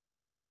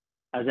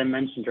 As I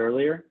mentioned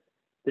earlier,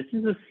 this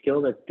is a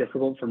skill that's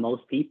difficult for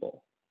most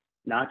people,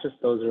 not just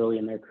those early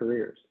in their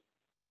careers.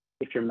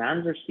 If your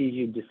manager sees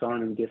you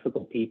disarming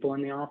difficult people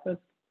in the office,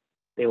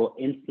 they will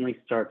instantly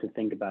start to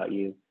think about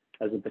you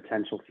as a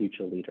potential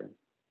future leader.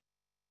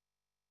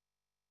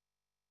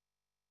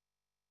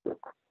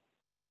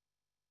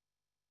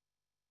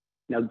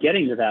 Now,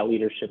 getting to that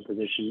leadership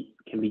position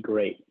can be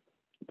great,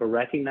 but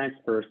recognize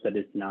first that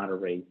it's not a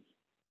race.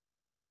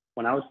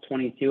 When I was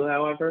 22,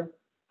 however,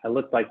 I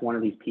looked like one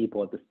of these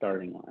people at the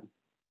starting line.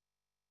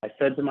 I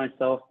said to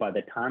myself, by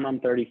the time I'm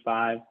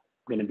 35, I'm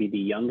going to be the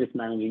youngest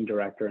managing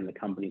director in the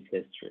company's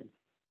history.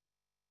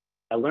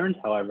 I learned,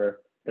 however,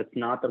 that's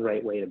not the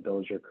right way to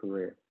build your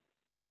career,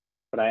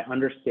 but I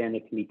understand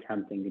it can be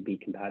tempting to be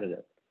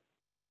competitive.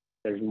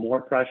 There's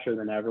more pressure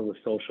than ever with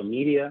social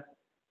media,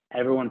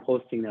 everyone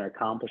posting their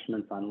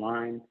accomplishments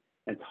online,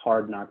 and it's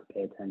hard not to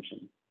pay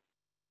attention.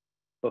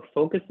 But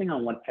focusing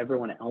on what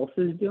everyone else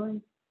is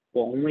doing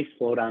will only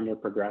slow down your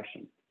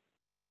progression.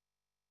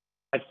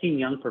 I've seen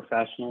young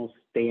professionals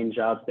stay in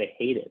jobs they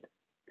hated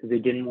because they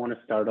didn't want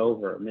to start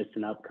over or miss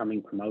an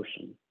upcoming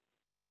promotion.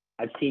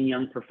 I've seen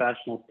young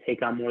professionals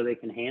take on more they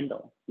can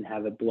handle and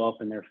have it blow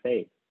up in their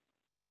face.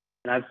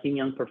 And I've seen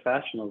young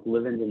professionals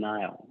live in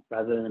denial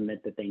rather than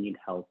admit that they need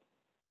help.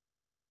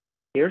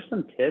 Here are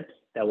some tips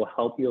that will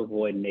help you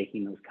avoid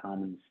making those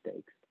common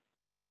mistakes.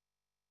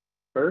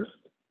 First,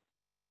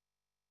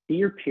 see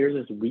your peers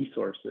as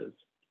resources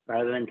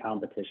rather than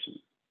competition.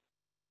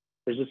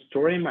 There's a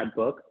story in my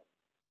book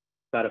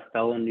about a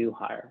fellow new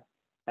hire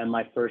at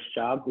my first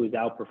job who was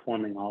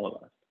outperforming all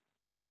of us.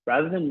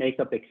 Rather than make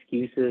up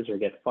excuses or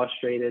get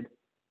frustrated,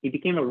 he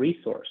became a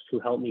resource who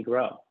helped me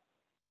grow.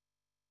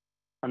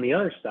 On the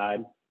other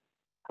side,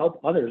 help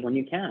others when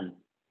you can.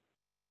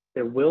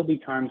 There will be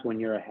times when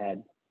you're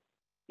ahead.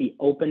 Be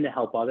open to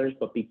help others,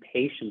 but be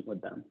patient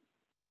with them.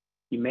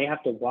 You may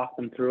have to walk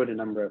them through it a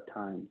number of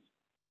times.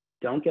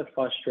 Don't get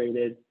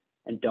frustrated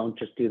and don't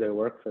just do their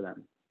work for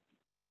them.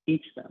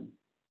 Teach them.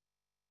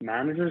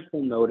 Managers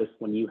will notice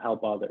when you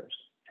help others,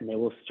 and they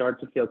will start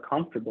to feel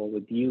comfortable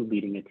with you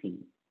leading a team.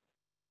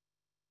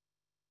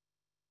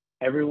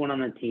 Everyone on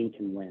the team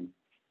can win.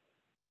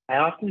 I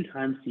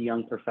oftentimes see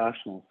young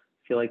professionals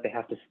feel like they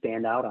have to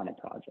stand out on a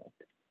project.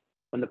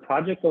 When the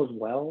project goes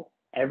well,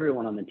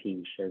 everyone on the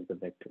team shares the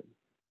victory.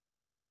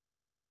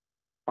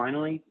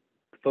 Finally,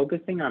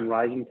 focusing on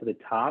rising to the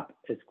top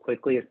as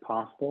quickly as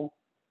possible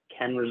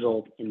can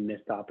result in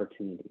missed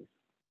opportunities.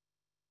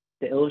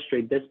 To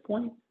illustrate this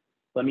point,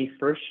 let me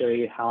first show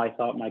you how I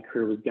thought my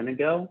career was going to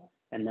go,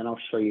 and then I'll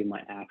show you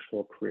my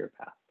actual career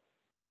path.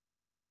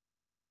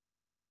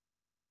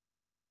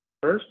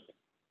 First,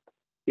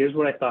 here's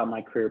what I thought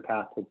my career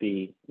path would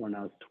be when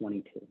I was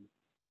 22.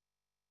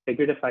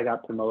 Figured if I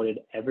got promoted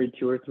every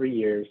 2 or 3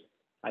 years,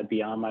 I'd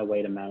be on my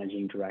way to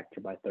managing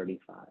director by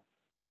 35.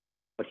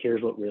 But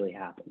here's what really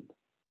happened.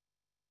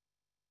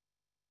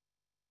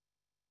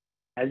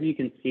 As you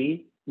can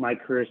see, my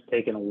career has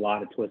taken a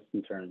lot of twists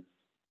and turns.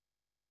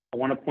 I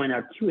want to point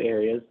out 2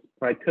 areas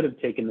where I could have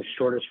taken the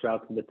shortest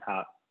route to the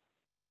top,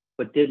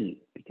 but didn't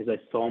because I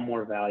saw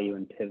more value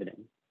in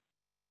pivoting.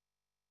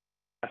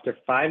 After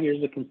 5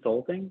 years of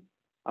consulting,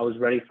 I was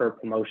ready for a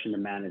promotion to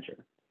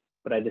manager,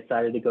 but I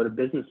decided to go to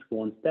business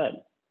school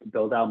instead to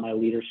build out my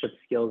leadership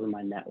skills and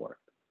my network.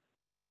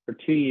 For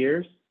 2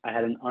 years, I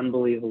had an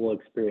unbelievable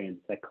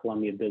experience at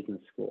Columbia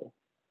Business School,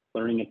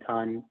 learning a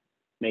ton,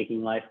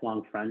 making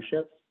lifelong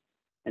friendships,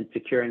 and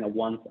securing a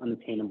once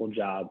unattainable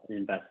job in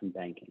investment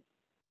banking.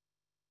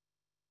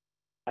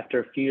 After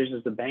a few years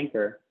as a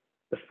banker,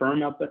 the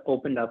firm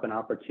opened up an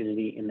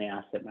opportunity in the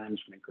asset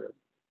management group.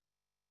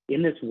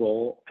 In this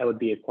role, I would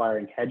be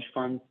acquiring hedge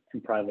funds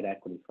and private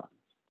equity funds.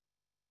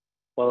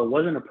 While it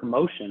wasn't a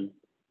promotion,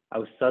 I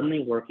was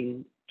suddenly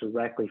working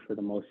directly for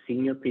the most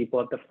senior people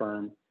at the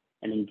firm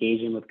and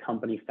engaging with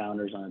company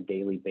founders on a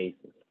daily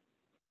basis.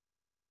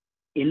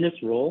 In this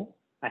role,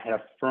 I had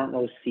a front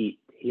row seat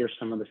to hear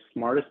some of the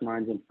smartest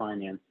minds in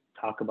finance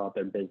talk about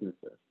their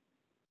businesses.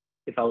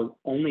 If I was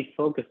only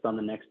focused on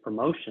the next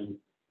promotion,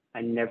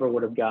 I never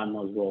would have gotten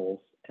those roles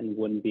and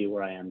wouldn't be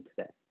where I am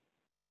today.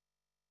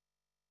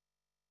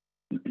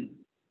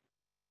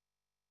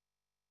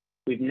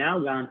 We've now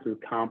gone through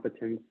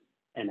competence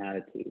and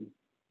attitude.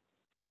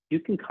 You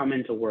can come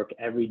into work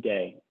every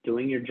day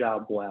doing your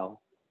job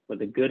well.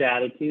 With a good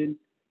attitude,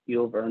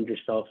 you'll have earned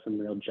yourself some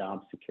real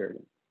job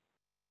security.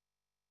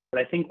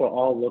 But I think we're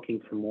all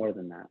looking for more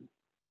than that.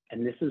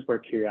 And this is where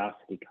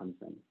curiosity comes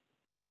in.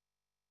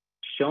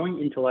 Showing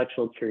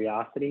intellectual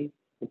curiosity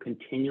will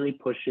continually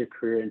push your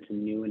career into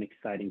new and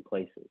exciting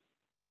places.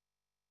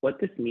 What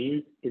this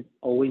means is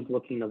always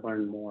looking to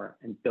learn more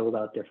and build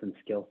out different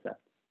skill sets.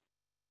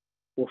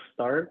 We'll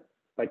start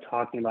by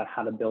talking about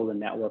how to build a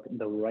network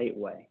the right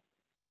way.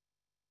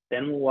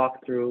 Then we'll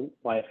walk through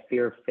why a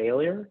fear of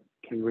failure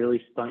can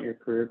really stunt your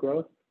career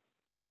growth.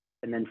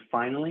 And then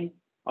finally,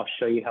 I'll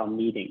show you how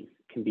meetings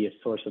can be a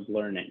source of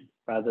learning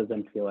rather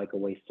than feel like a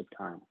waste of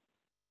time.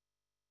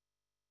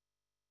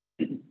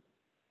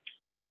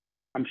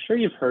 I'm sure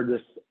you've heard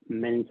this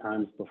many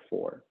times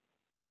before,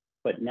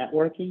 but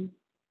networking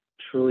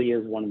truly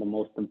is one of the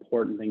most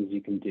important things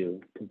you can do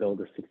to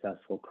build a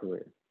successful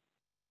career.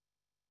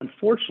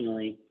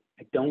 Unfortunately,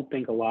 I don't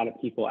think a lot of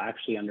people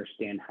actually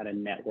understand how to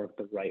network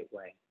the right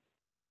way.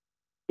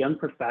 Young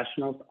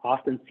professionals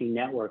often see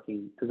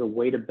networking as a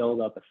way to build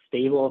up a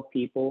stable of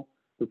people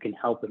who can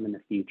help them in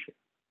the future.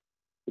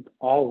 It's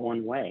all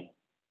one way.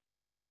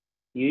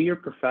 View your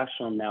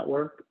professional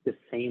network the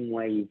same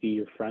way you view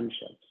your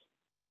friendships.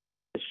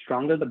 The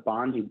stronger the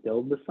bond you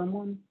build with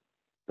someone,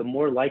 the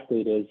more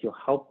likely it is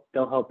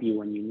they'll help you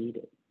when you need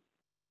it.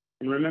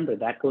 And remember,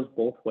 that goes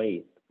both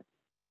ways.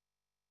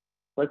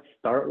 Let's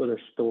start with a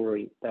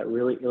story that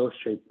really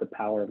illustrates the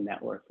power of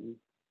networking.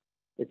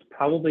 It's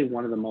probably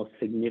one of the most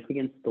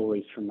significant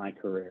stories from my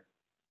career.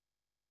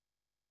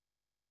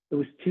 It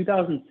was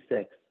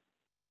 2006,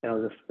 and I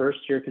was a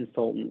first-year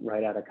consultant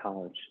right out of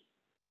college.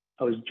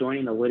 I was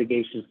joining the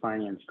litigation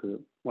finance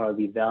group, where I would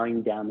be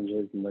valuing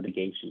damages in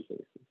litigation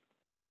cases.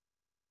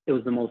 It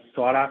was the most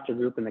sought-after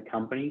group in the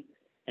company,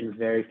 and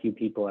very few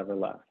people ever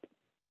left.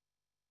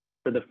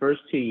 For the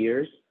first 2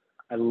 years,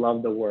 I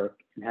loved the work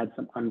and had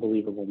some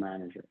unbelievable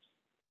managers.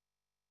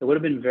 It would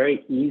have been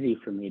very easy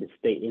for me to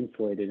stay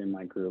insulated in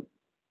my group.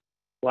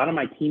 A lot of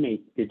my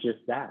teammates did just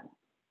that,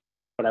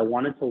 but I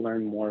wanted to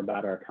learn more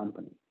about our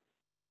company.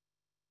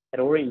 At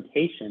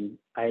orientation,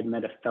 I had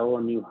met a fellow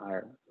new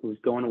hire who was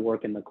going to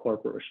work in the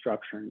corporate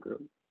restructuring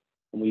group,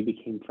 and we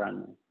became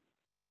friendly.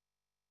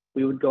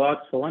 We would go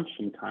out to lunch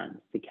sometimes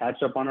to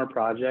catch up on our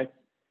projects,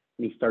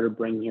 and he started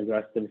bringing the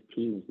rest of his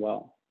team as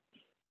well.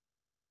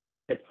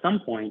 At some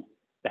point,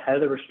 the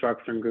head of the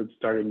restructuring group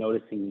started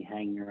noticing me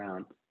hanging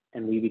around,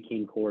 and we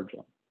became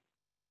cordial.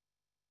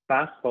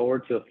 Fast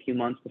forward to a few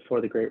months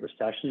before the Great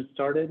Recession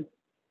started,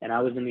 and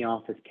I was in the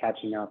office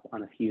catching up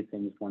on a few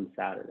things one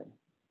Saturday.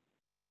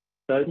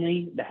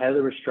 Suddenly, the head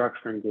of the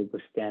restructuring group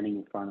was standing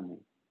in front of me.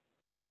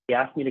 He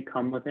asked me to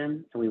come with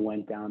him, and we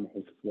went down to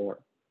his floor.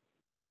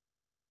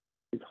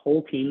 His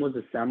whole team was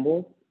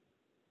assembled,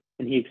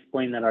 and he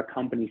explained that our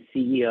company's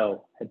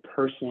CEO had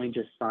personally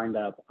just signed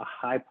up a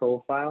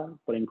high-profile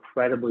but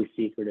incredibly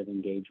secretive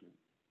engagement.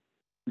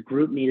 The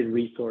group needed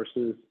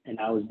resources, and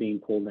I was being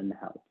pulled in to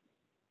help.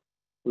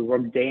 We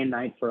worked day and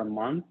night for a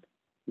month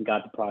and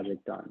got the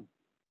project done.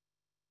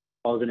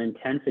 While it was an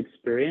intense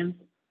experience,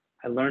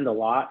 I learned a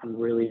lot and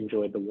really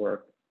enjoyed the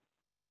work.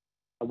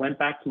 I went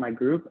back to my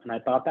group, and I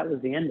thought that was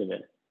the end of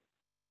it.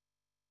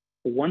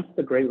 But once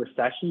the Great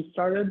Recession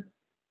started,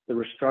 the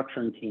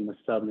restructuring team was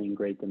suddenly in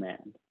great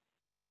demand.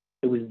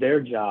 It was their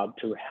job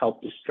to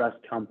help distressed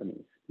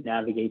companies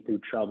navigate through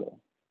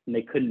trouble, and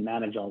they couldn't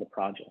manage all the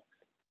projects.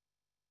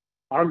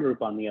 Our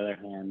group, on the other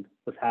hand,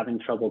 was having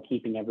trouble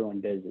keeping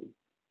everyone busy,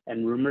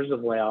 and rumors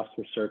of layoffs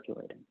were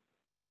circulating.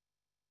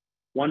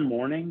 One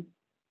morning,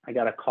 I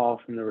got a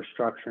call from the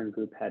restructuring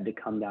group head to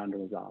come down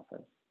to his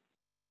office.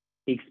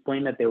 He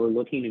explained that they were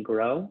looking to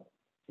grow,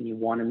 and he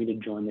wanted me to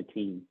join the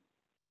team.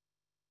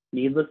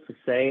 Needless to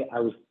say,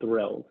 I was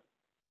thrilled,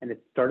 and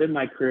it started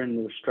my career in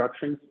the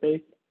restructuring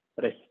space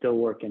that I still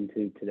work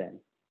into today.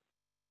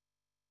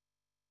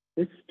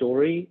 This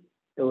story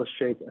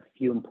illustrates a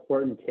few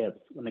important tips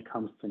when it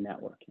comes to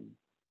networking.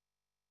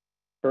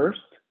 First,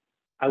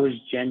 I was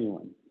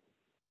genuine.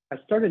 I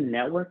started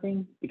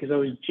networking because I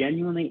was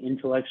genuinely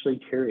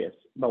intellectually curious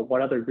about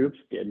what other groups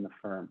did in the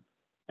firm,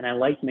 and I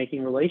liked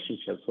making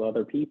relationships with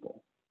other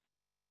people.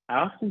 I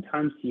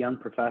oftentimes see young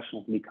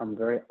professionals become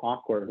very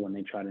awkward when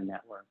they try to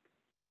network.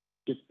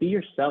 Just be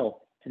yourself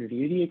and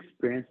view the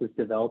experience as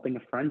developing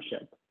a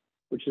friendship,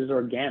 which is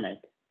organic,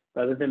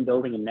 rather than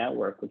building a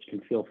network which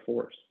can feel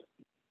forced.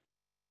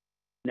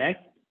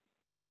 Next,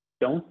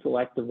 don't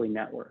selectively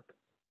network.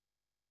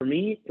 For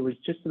me, it was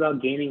just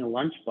about gaining a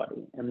lunch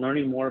buddy and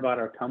learning more about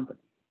our company.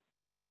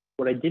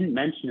 What I didn't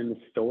mention in the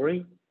story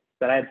is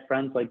that I had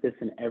friends like this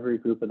in every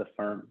group of the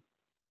firm.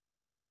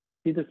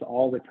 I see this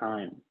all the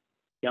time.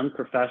 Young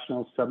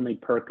professionals suddenly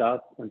perk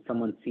up when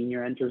someone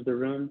senior enters the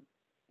room.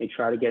 They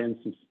try to get in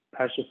some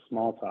precious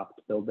small talk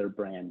to build their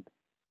brand.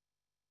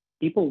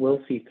 People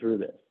will see through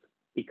this,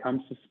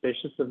 become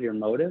suspicious of your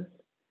motives,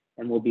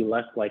 and will be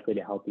less likely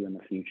to help you in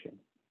the future.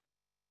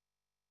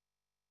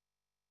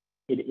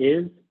 It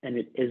is and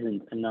it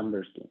isn't a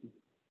numbers game.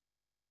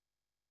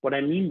 What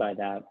I mean by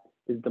that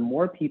is the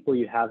more people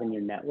you have in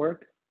your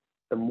network,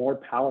 the more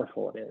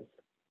powerful it is.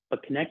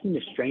 But connecting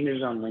to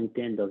strangers on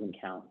LinkedIn doesn't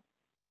count.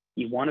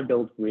 You want to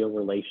build real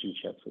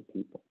relationships with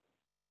people.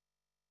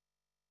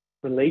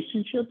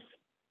 Relationships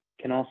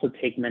can also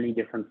take many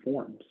different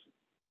forms.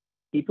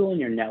 People in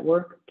your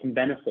network can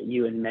benefit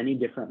you in many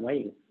different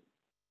ways.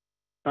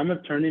 Some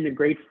have turned into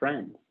great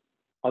friends,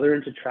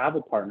 others into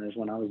travel partners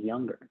when I was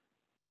younger.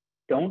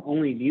 Don't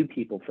only view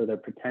people for their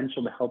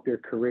potential to help your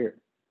career.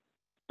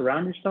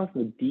 Surround yourself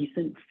with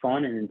decent,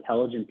 fun, and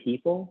intelligent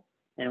people,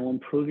 and it will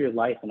improve your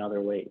life in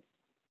other ways.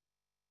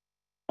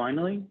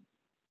 Finally,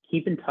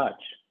 keep in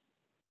touch.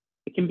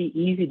 It can be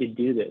easy to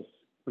do this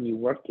when you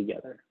work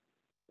together,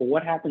 but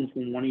what happens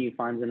when one of you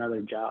finds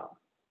another job?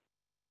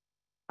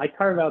 I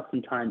carve out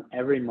some time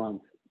every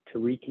month to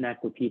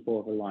reconnect with people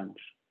over lunch.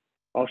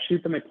 I'll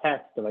shoot them a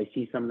text if I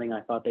see something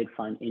I thought they'd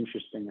find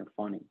interesting or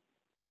funny.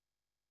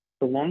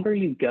 The longer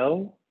you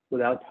go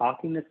without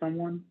talking to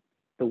someone,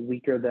 the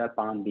weaker that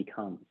bond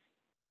becomes.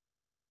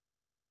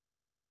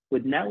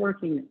 With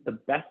networking, the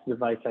best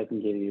advice I can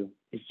give you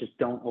is just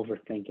don't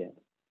overthink it.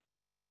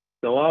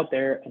 Go out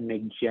there and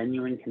make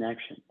genuine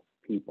connections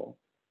with people,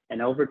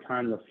 and over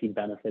time you'll see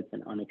benefits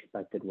in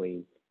unexpected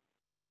ways.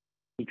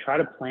 You try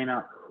to plan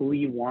out who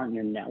you want in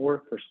your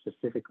network for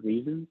specific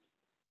reasons,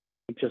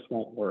 it just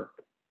won't work.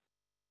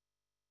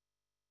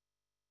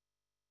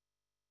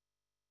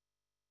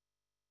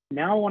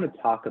 Now I want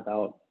to talk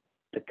about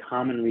the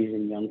common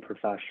reason young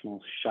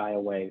professionals shy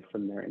away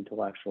from their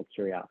intellectual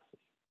curiosity.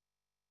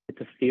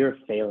 It's a fear of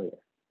failure.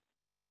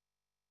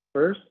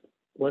 First,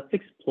 let's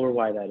explore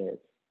why that is.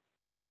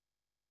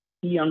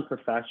 See young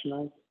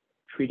professionals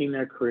treating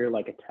their career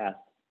like a test.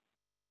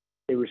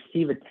 They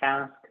receive a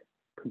task,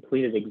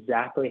 complete it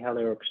exactly how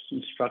they were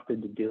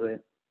instructed to do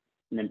it,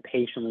 and then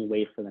patiently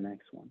wait for the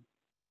next one.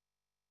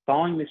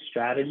 Following this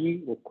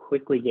strategy will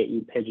quickly get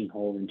you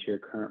pigeonholed into your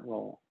current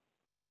role.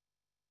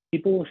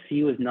 People will see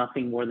you as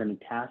nothing more than a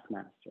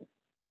taskmaster,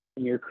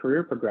 and your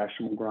career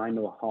progression will grind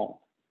to a halt.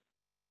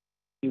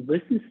 If you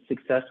listen to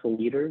successful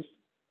leaders,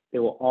 they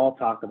will all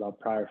talk about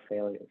prior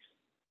failures.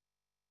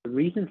 The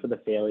reason for the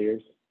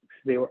failures is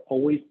they were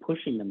always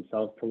pushing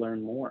themselves to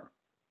learn more.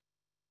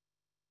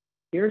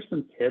 Here are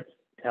some tips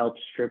to help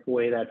strip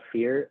away that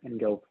fear and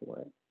go for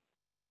it.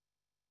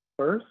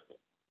 First,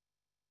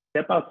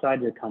 step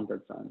outside your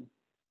comfort zone.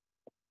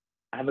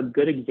 I have a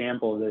good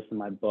example of this in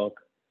my book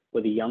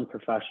with a young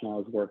professional I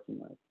was working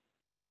with.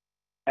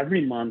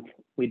 Every month,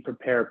 we'd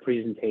prepare a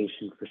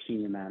presentation for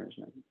senior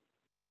management.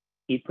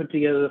 He'd put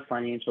together the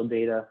financial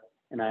data,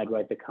 and I'd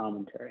write the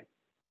commentary.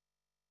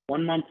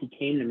 One month, he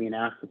came to me and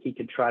asked if he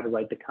could try to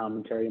write the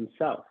commentary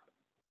himself.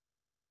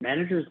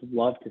 Managers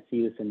love to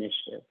see this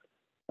initiative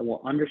and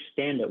will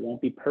understand it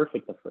won't be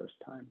perfect the first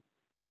time.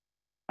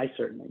 I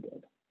certainly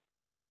did.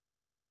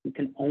 You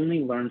can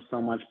only learn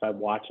so much by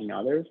watching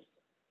others.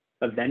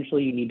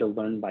 Eventually, you need to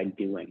learn by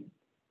doing.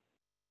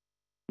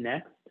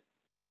 Next,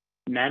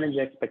 manage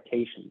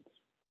expectations.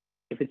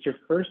 If it's your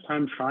first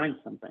time trying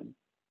something,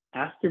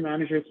 ask your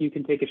manager if you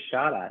can take a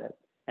shot at it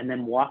and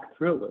then walk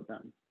through it with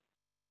them.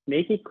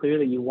 Make it clear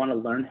that you want to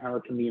learn how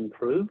it can be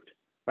improved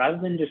rather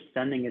than just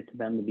sending it to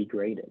them to be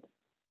graded.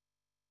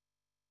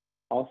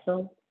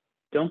 Also,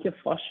 don't get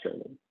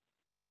frustrated.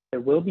 There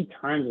will be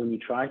times when you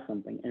try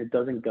something and it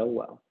doesn't go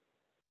well.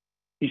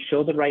 If you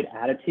show the right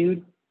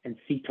attitude and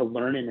seek to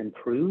learn and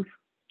improve,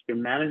 your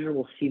manager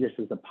will see this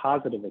as a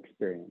positive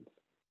experience,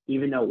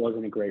 even though it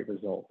wasn't a great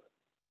result.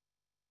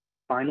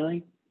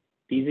 Finally,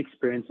 these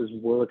experiences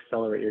will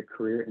accelerate your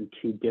career in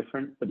two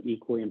different but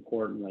equally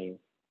important ways.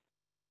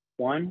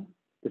 One,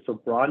 this will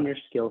broaden your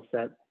skill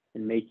set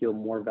and make you a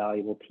more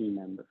valuable team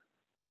member.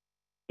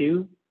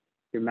 Two,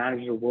 your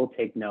manager will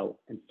take note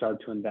and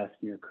start to invest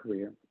in your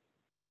career.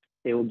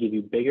 They will give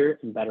you bigger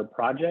and better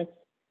projects,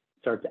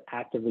 start to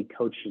actively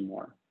coach you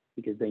more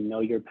because they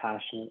know you're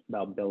passionate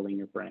about building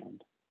your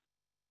brand.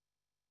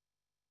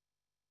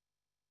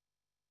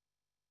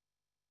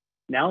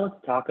 Now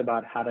let's talk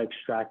about how to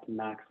extract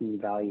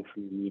maximum value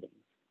from your meetings.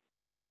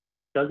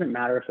 It doesn't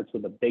matter if it's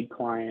with a big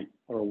client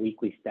or a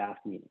weekly staff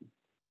meeting.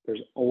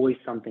 There's always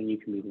something you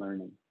can be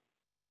learning.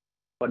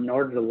 But in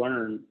order to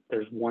learn,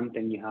 there's one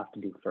thing you have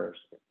to do first,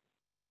 and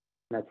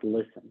that's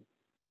listen.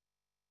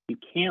 You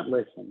can't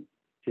listen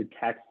if you're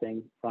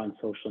texting or on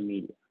social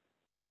media.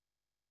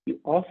 You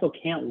also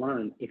can't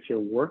learn if you're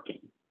working.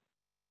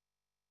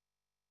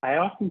 I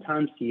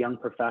oftentimes see young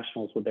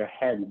professionals with their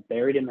heads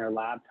buried in their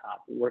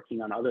laptop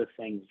working on other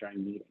things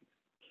during meetings.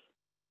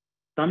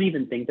 Some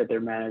even think that their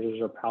managers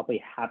are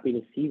probably happy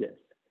to see this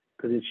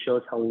because it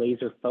shows how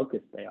laser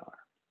focused they are.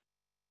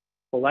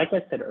 But like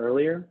I said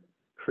earlier,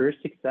 career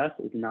success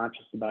is not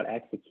just about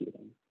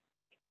executing.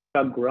 It's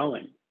about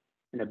growing,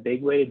 and a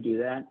big way to do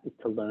that is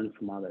to learn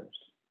from others.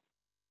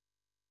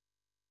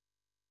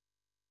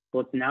 So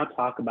let's now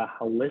talk about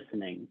how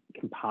listening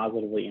can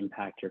positively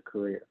impact your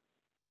career.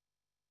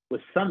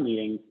 With some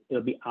meetings,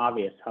 it'll be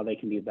obvious how they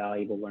can be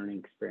valuable learning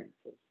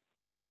experiences.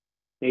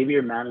 Maybe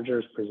your manager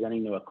is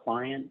presenting to a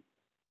client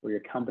or your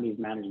company's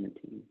management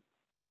team.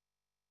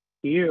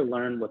 Here you'll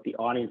learn what the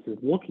audience is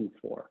looking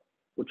for,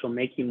 which will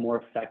make you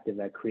more effective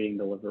at creating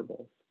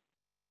deliverables.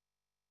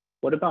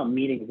 What about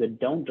meetings that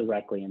don't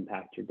directly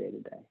impact your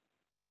day-to-day?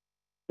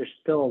 There's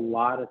still a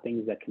lot of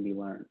things that can be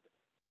learned.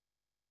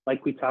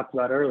 Like we talked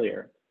about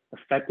earlier,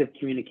 effective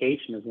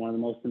communication is one of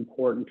the most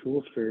important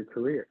tools for your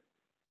career.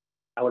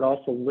 I would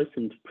also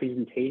listen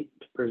to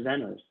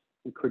presenters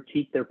and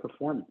critique their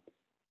performance.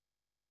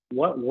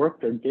 What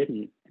worked or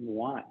didn't and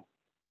why?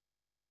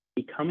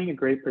 Becoming a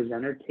great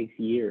presenter takes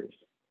years,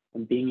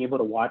 and being able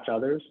to watch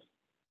others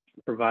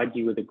provides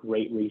you with a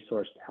great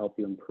resource to help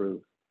you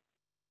improve.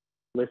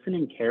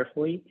 Listening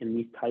carefully in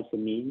these types of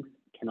meetings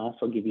can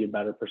also give you a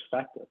better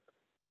perspective.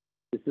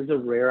 This is a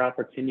rare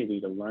opportunity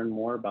to learn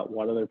more about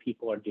what other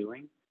people are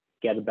doing,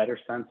 get a better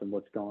sense of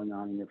what's going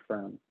on in your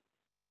firm.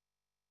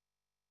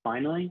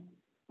 Finally,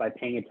 by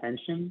paying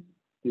attention,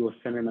 you will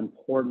send an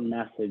important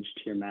message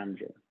to your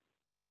manager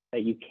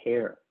that you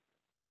care.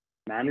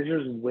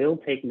 Managers will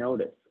take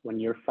notice when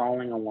you're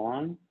following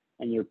along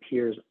and your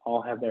peers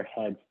all have their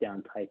heads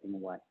down typing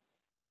away.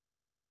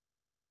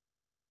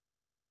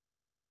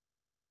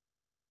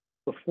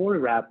 Before we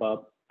wrap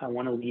up, I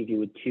want to leave you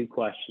with two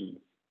questions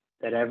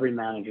that every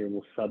manager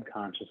will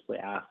subconsciously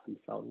ask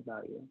themselves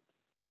about you.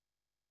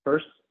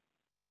 First,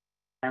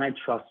 can I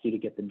trust you to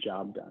get the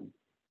job done?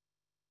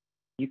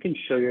 You can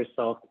show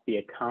yourself to be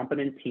a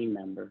competent team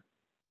member,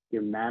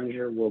 your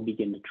manager will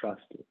begin to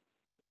trust you.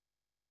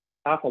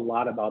 I talk a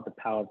lot about the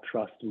power of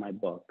trust in my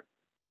book.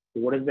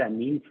 What does that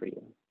mean for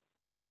you?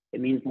 It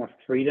means more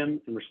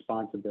freedom and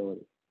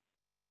responsibility.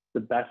 It's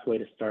the best way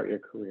to start your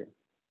career.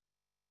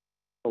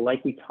 But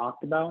like we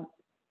talked about,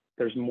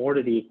 there's more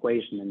to the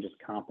equation than just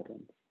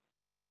competence.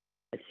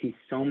 I see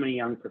so many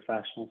young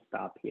professionals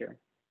stop here.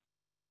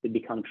 They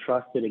become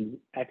trusted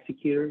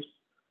executors,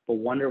 but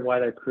wonder why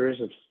their careers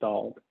have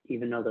stalled,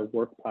 even though their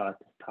work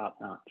product is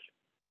top-notch.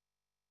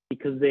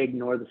 Because they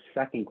ignore the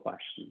second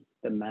question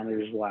that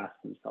managers will ask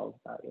themselves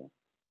about you.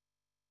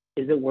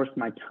 Is it worth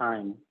my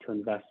time to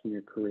invest in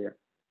your career?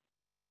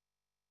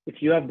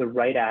 If you have the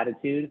right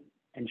attitude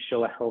and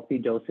show a healthy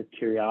dose of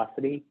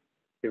curiosity,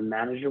 your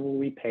manager will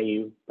repay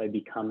you by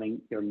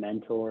becoming your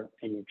mentor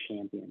and your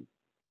champion.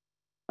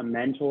 A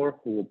mentor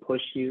who will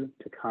push you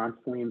to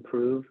constantly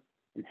improve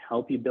and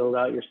help you build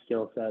out your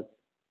skill sets,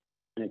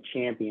 and a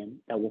champion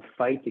that will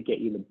fight to get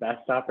you the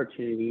best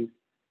opportunities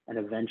and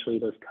eventually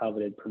those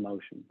coveted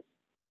promotions.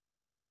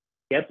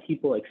 Get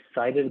people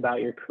excited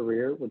about your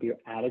career with your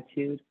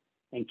attitude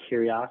and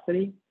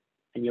curiosity,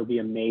 and you'll be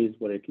amazed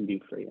what it can do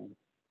for you.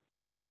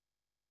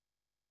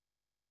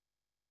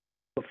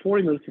 Before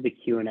we move to the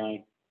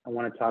Q&A, I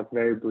want to talk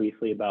very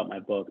briefly about my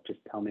book, Just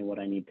Tell Me What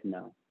I Need to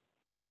Know.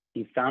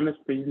 If you found this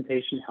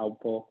presentation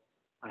helpful,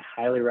 I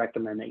highly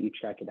recommend that you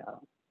check it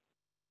out.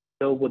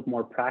 Filled with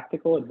more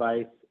practical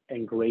advice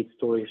and great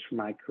stories from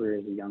my career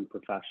as a young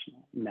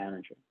professional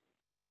manager.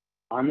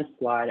 On this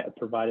slide, I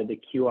provided the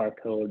QR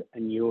code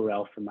and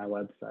URL for my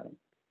website.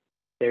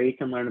 There you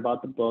can learn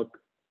about the book,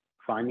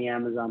 find the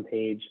Amazon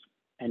page,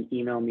 and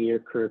email me your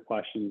career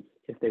questions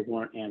if they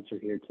weren't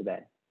answered here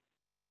today.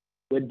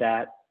 With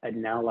that, I'd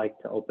now like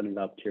to open it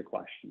up to your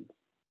questions.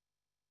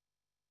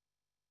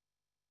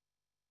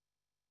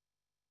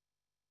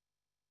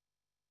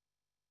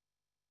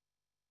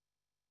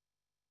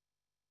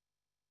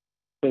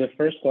 For the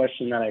first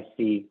question that I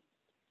see,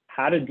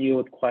 how to deal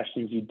with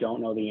questions you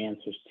don't know the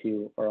answers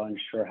to or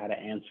unsure how to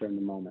answer in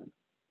the moment.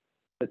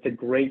 That's a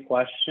great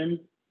question,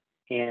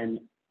 and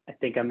I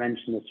think I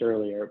mentioned this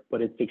earlier,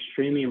 but it's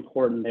extremely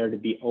important there to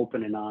be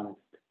open and honest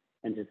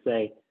and to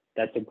say,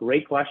 that's a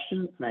great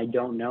question and I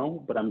don't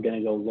know, but I'm going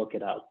to go look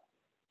it up.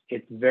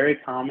 It's very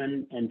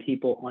common and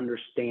people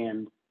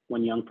understand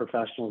when young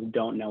professionals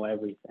don't know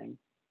everything.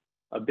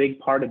 A big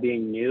part of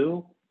being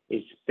new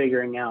is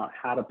figuring out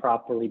how to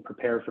properly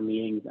prepare for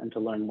meetings and to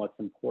learn what's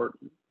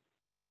important.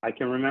 I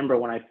can remember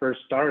when I first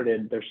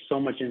started, there's so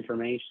much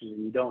information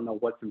and you don't know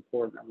what's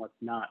important and what's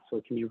not. So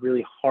it can be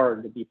really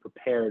hard to be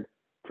prepared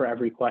for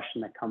every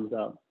question that comes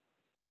up.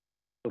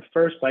 So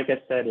first, like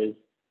I said, is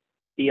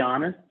be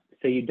honest,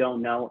 say you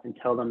don't know, and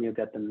tell them you'll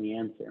get them the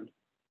answer.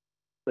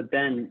 But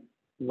then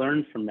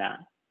learn from that.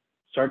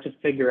 Start to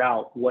figure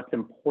out what's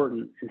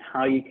important and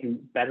how you can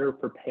better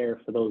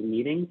prepare for those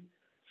meetings.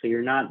 So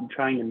you're not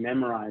trying to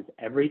memorize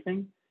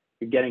everything.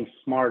 You're getting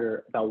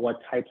smarter about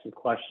what types of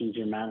questions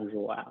your manager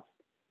will ask.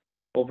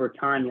 Over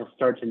time, you'll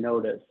start to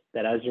notice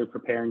that as you're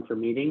preparing for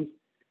meetings,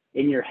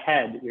 in your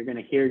head, you're going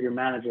to hear your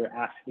manager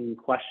asking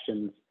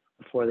questions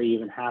before they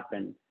even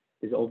happen,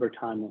 is over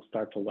time you'll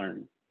start to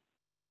learn.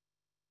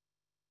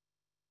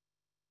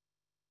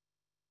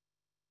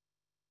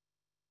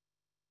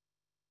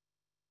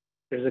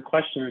 There's a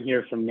question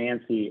here from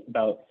Nancy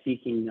about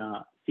seeking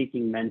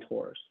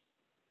mentors.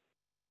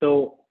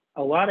 So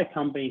a lot of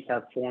companies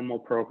have formal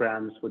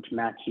programs which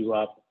match you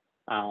up,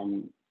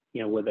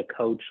 with a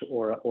coach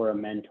or a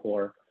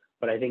mentor,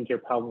 but I think you're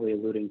probably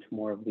alluding to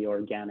more of the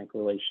organic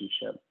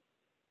relationship.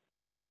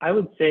 I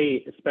would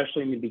say,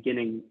 especially in the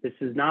beginning, this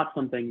is not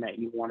something that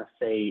you want to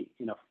say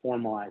in a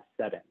formalized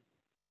setting.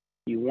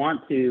 You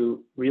want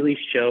to really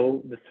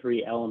show the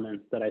three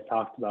elements that I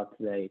talked about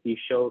today. If you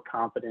show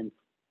competence,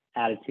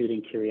 attitude,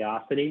 and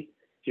curiosity,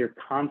 if you're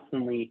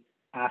constantly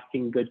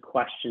asking good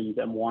questions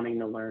and wanting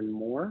to learn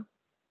more,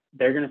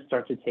 they're going to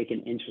start to take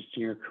an interest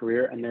in your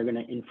career and they're going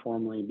to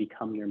informally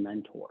become your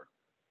mentor.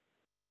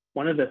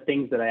 One of the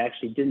things that I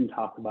actually didn't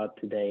talk about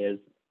today is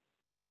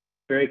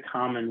very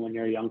common when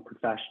you're a young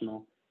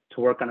professional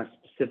to work on a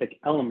specific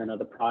element of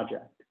the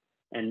project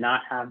and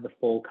not have the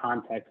full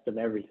context of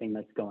everything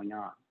that's going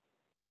on.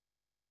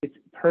 It's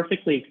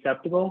perfectly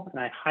acceptable, and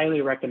I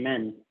highly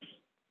recommend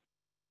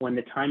when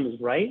the time is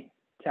right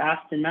to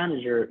ask the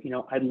manager,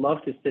 I'd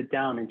love to sit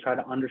down and try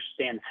to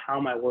understand how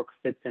my work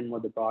fits in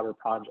with the broader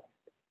project.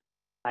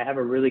 I have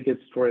a really good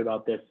story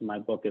about this in my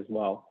book as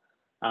well.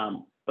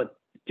 But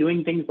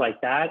doing things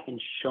like that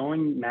and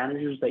showing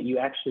managers that you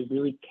actually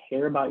really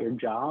care about your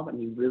job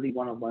and you really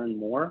want to learn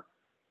more,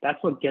 that's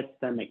what gets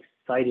them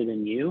excited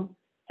in you.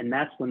 And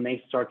that's when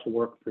they start to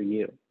work for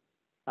you.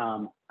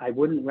 I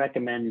wouldn't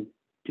recommend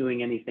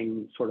doing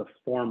anything sort of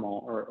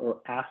formal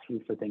or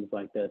asking for things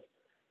like this.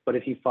 But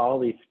if you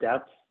follow these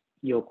steps,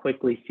 you'll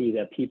quickly see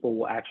that people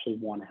will actually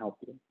want to help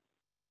you.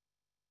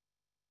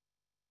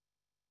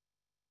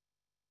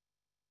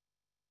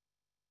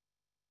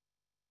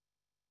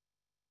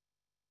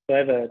 So I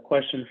have a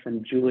question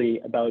from Julie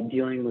about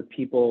dealing with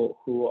people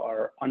who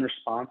are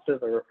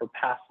unresponsive or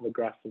passive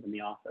aggressive in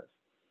the office.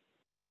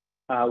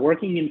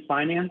 Working in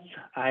finance,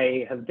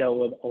 I have dealt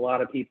with a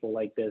lot of people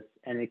like this,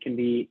 and it can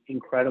be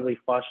incredibly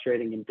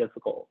frustrating and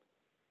difficult.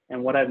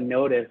 And what I've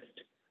noticed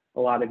a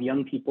lot of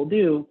young people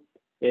do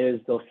is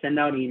they'll send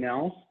out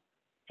emails,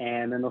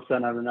 and then they'll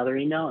send out another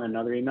email and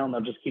another email, and they'll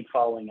just keep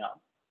following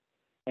up.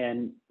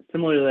 And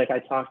similarly, like I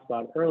talked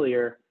about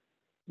earlier,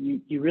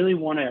 you really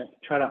want to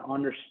try to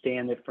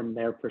understand it from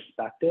their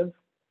perspective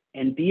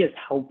and be as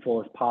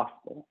helpful as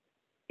possible.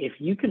 If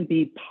you can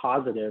be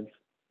positive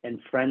and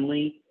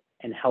friendly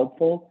and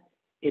helpful,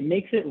 it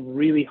makes it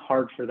really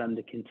hard for them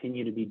to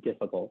continue to be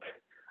difficult.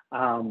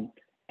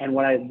 And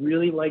what I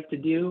really like to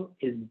do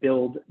is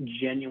build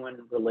genuine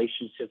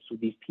relationships with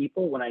these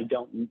people when I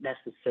don't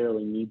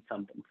necessarily need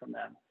something from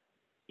them.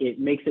 It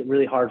makes it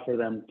really hard for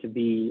them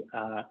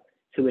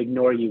to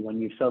ignore you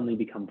when you suddenly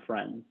become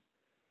friends.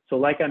 So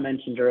like I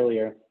mentioned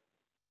earlier,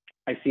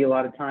 I see a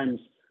lot of times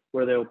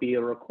where there'll be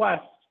a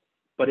request,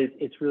 but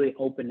it's really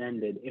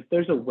open-ended. If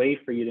there's a way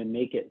for you to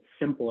make it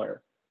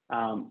simpler,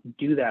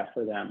 do that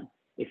for them.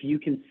 If you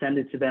can send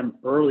it to them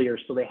earlier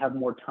so they have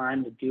more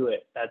time to do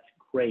it, that's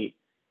great.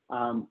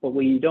 But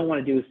what you don't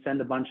want to do is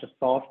send a bunch of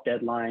false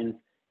deadlines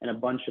and a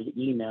bunch of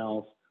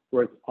emails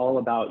where it's all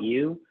about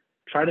you.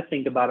 Try to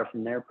think about it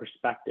from their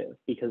perspective,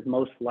 because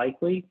most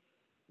likely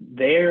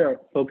they're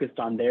focused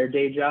on their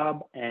day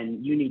job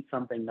and you need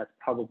something that's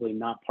probably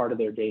not part of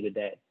their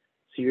day-to-day.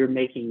 So you're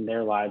making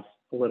their lives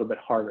a little bit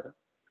harder.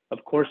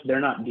 Of course, they're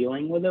not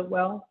dealing with it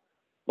well,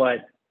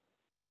 but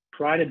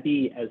try to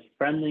be as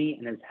friendly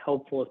and as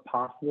helpful as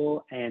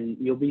possible, and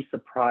you'll be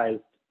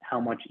surprised how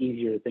much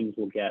easier things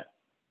will get.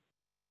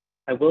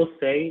 I will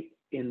say,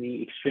 in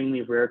the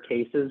extremely rare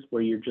cases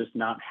where you're just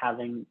not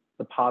having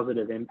the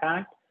positive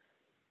impact,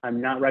 I'm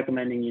not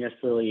recommending you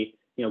necessarily,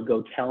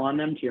 go tell on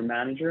them to your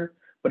manager.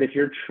 But if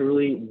you're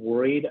truly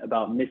worried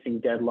about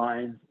missing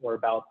deadlines or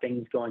about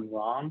things going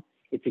wrong,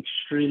 it's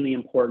extremely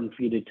important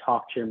for you to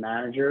talk to your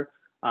manager,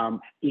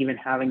 even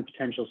having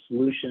potential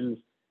solutions,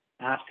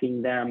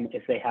 asking them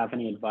if they have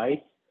any advice,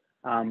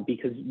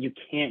 because you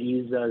can't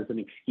use that as an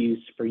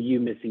excuse for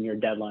you missing your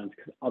deadlines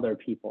because other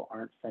people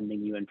aren't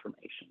sending you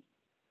information.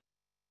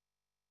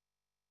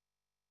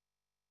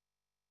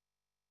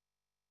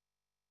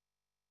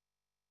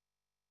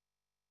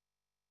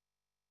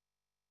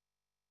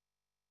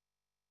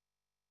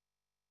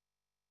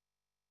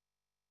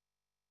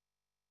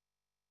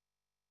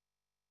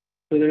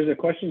 So there's a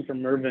question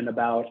from Mervyn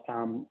about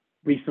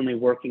recently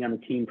working on a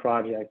team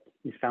project.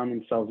 He found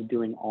themselves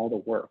doing all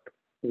the work.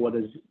 What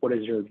is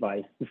your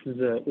advice? This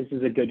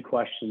is a good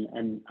question,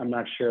 and I'm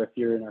not sure if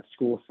you're in a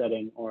school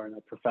setting or in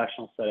a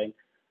professional setting.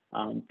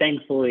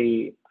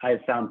 Thankfully,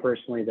 I've found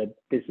personally that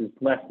this is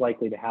less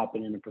likely to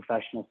happen in a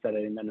professional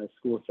setting than a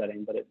school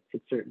setting, but it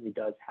certainly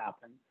does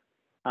happen.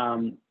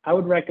 I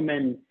would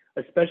recommend,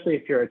 especially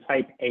if you're a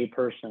type A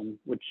person,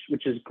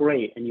 which is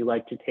great, and you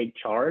like to take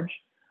charge,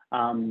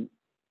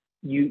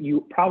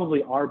 you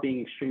probably are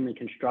being extremely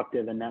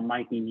constructive, and that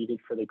might be needed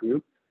for the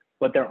group.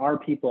 But there are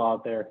people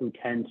out there who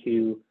tend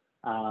to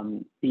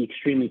be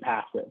extremely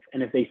passive.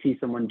 And if they see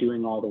someone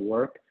doing all the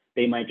work,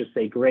 they might just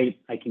say, great,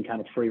 I can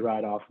kind of free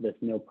ride off of this,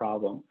 no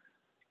problem.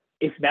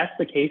 If that's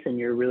the case and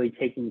you're really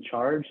taking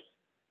charge,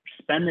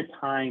 spend the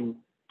time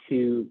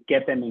to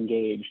get them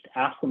engaged,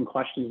 ask them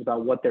questions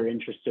about what they're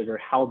interested or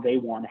how they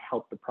want to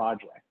help the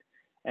project.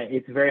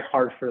 It's very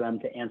hard for them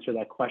to answer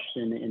that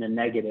question in a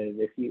negative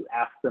if you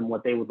ask them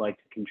what they would like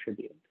to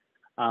contribute.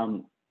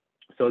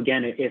 So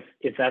again, if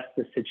that's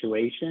the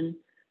situation,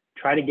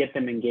 try to get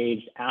them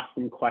engaged, ask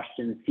them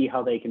questions, see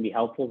how they can be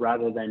helpful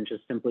rather than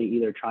just simply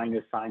either trying to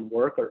assign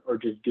work or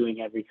just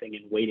doing everything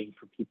and waiting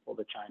for people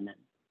to chime in.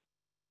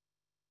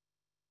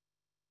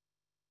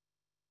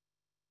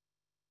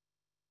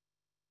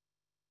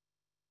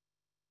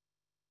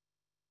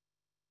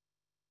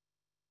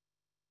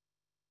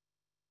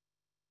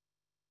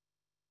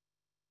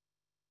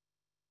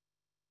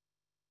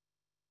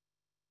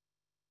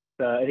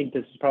 I think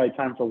this is probably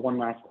time for one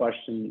last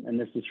question, and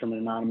this is from an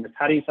anonymous.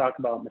 How do you talk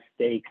about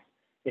mistakes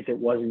if it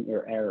wasn't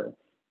your error?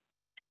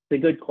 It's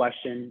a good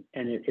question,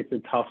 and it's a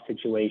tough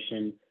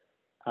situation.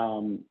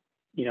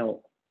 You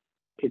know,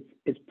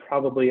 it's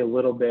probably a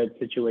little bit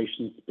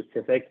situation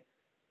specific,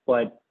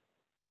 but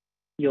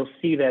you'll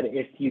see that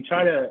if you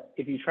try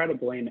to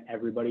blame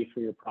everybody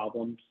for your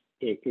problems,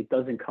 it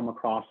doesn't come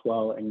across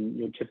well, and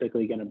you're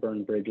typically going to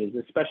burn bridges,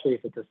 especially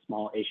if it's a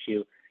small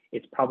issue.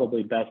 It's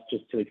probably best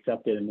just to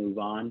accept it and move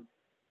on.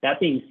 That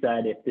being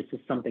said, if this is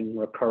something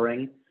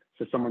recurring,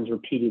 so someone's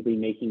repeatedly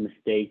making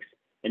mistakes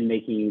and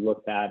making you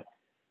look bad,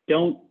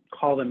 don't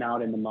call them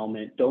out in the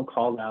moment. Don't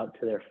call them out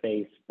to their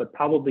face, but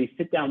probably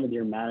sit down with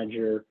your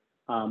manager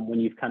when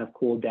you've kind of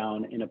cooled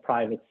down in a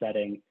private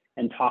setting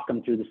and talk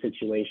them through the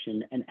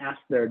situation and ask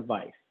their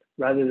advice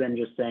rather than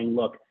just saying,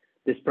 look,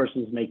 this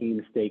person's making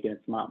a mistake and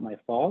it's not my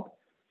fault.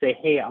 Say,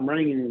 hey, I'm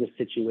running into this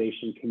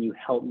situation. Can you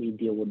help me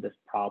deal with this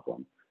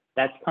problem?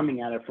 That's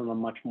coming at it from a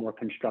much more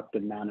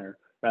constructive manner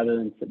rather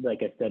than, like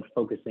I said,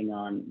 focusing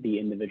on the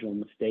individual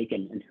mistake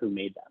and who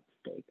made that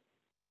mistake.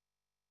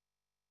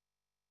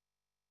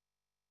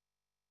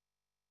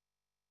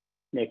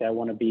 Nick, I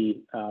want to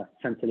be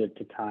sensitive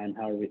to time.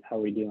 How are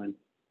we doing?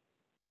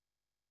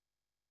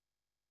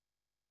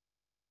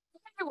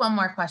 One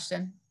more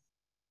question.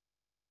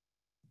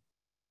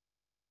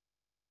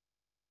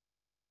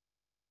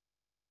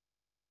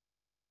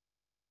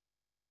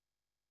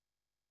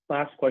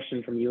 Last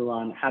question from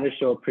Yulan: how to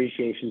show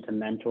appreciation to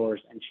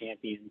mentors and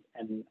champions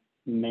and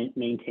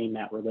maintain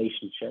that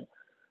relationship?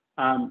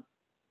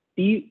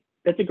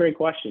 That's a great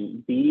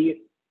question.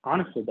 Be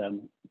honest with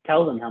them.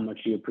 Tell them how much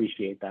you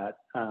appreciate that.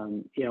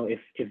 You know, if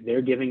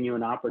they're giving you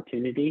an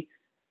opportunity,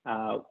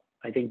 I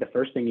think the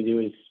first thing you do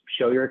is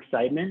show your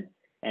excitement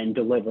and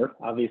deliver.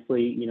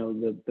 Obviously, you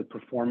know, the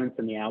performance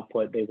and the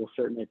output, they will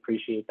certainly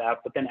appreciate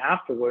that. But then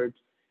afterwards,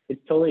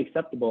 it's totally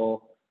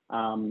acceptable.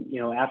 You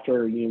know,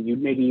 after you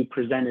maybe you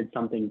presented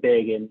something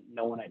big and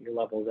no one at your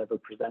level has ever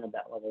presented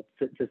that level,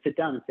 to sit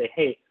down and say,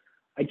 hey,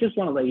 I just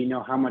want to let you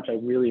know how much I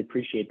really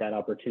appreciate that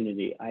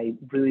opportunity. I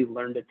really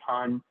learned a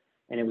ton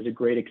and it was a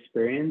great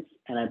experience,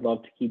 and I'd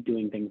love to keep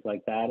doing things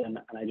like that. And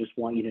I just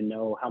want you to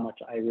know how much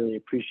I really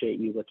appreciate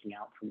you looking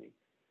out for me.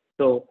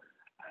 So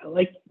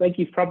like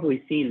you've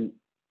probably seen,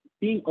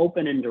 being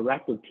open and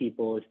direct with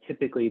people is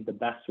typically the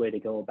best way to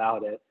go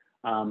about it.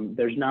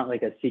 There's not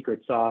like a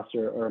secret sauce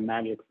or a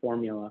magic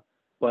formula,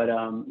 but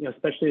you know,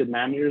 especially with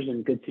managers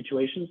in good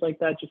situations like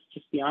that,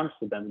 just be honest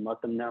with them and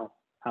let them know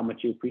how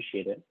much you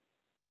appreciate it.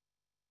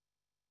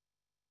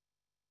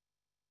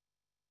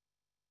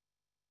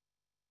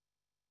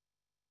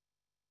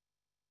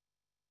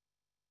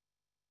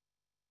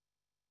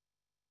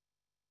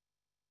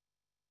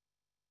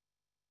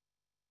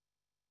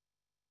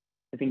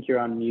 I think you're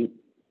on mute.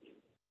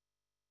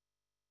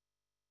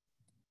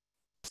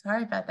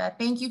 Sorry about that.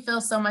 Thank you,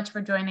 Phil, so much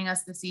for joining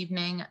us this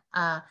evening.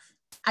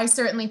 I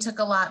certainly took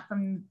a lot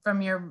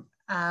from your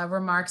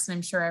remarks, and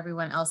I'm sure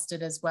everyone else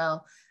did as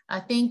well.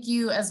 Thank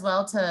you as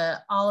well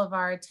to all of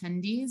our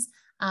attendees.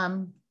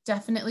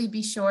 Definitely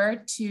be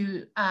sure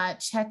to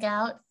check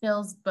out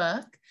Phil's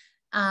book,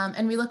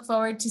 and we look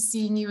forward to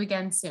seeing you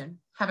again soon.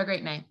 Have a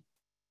great night.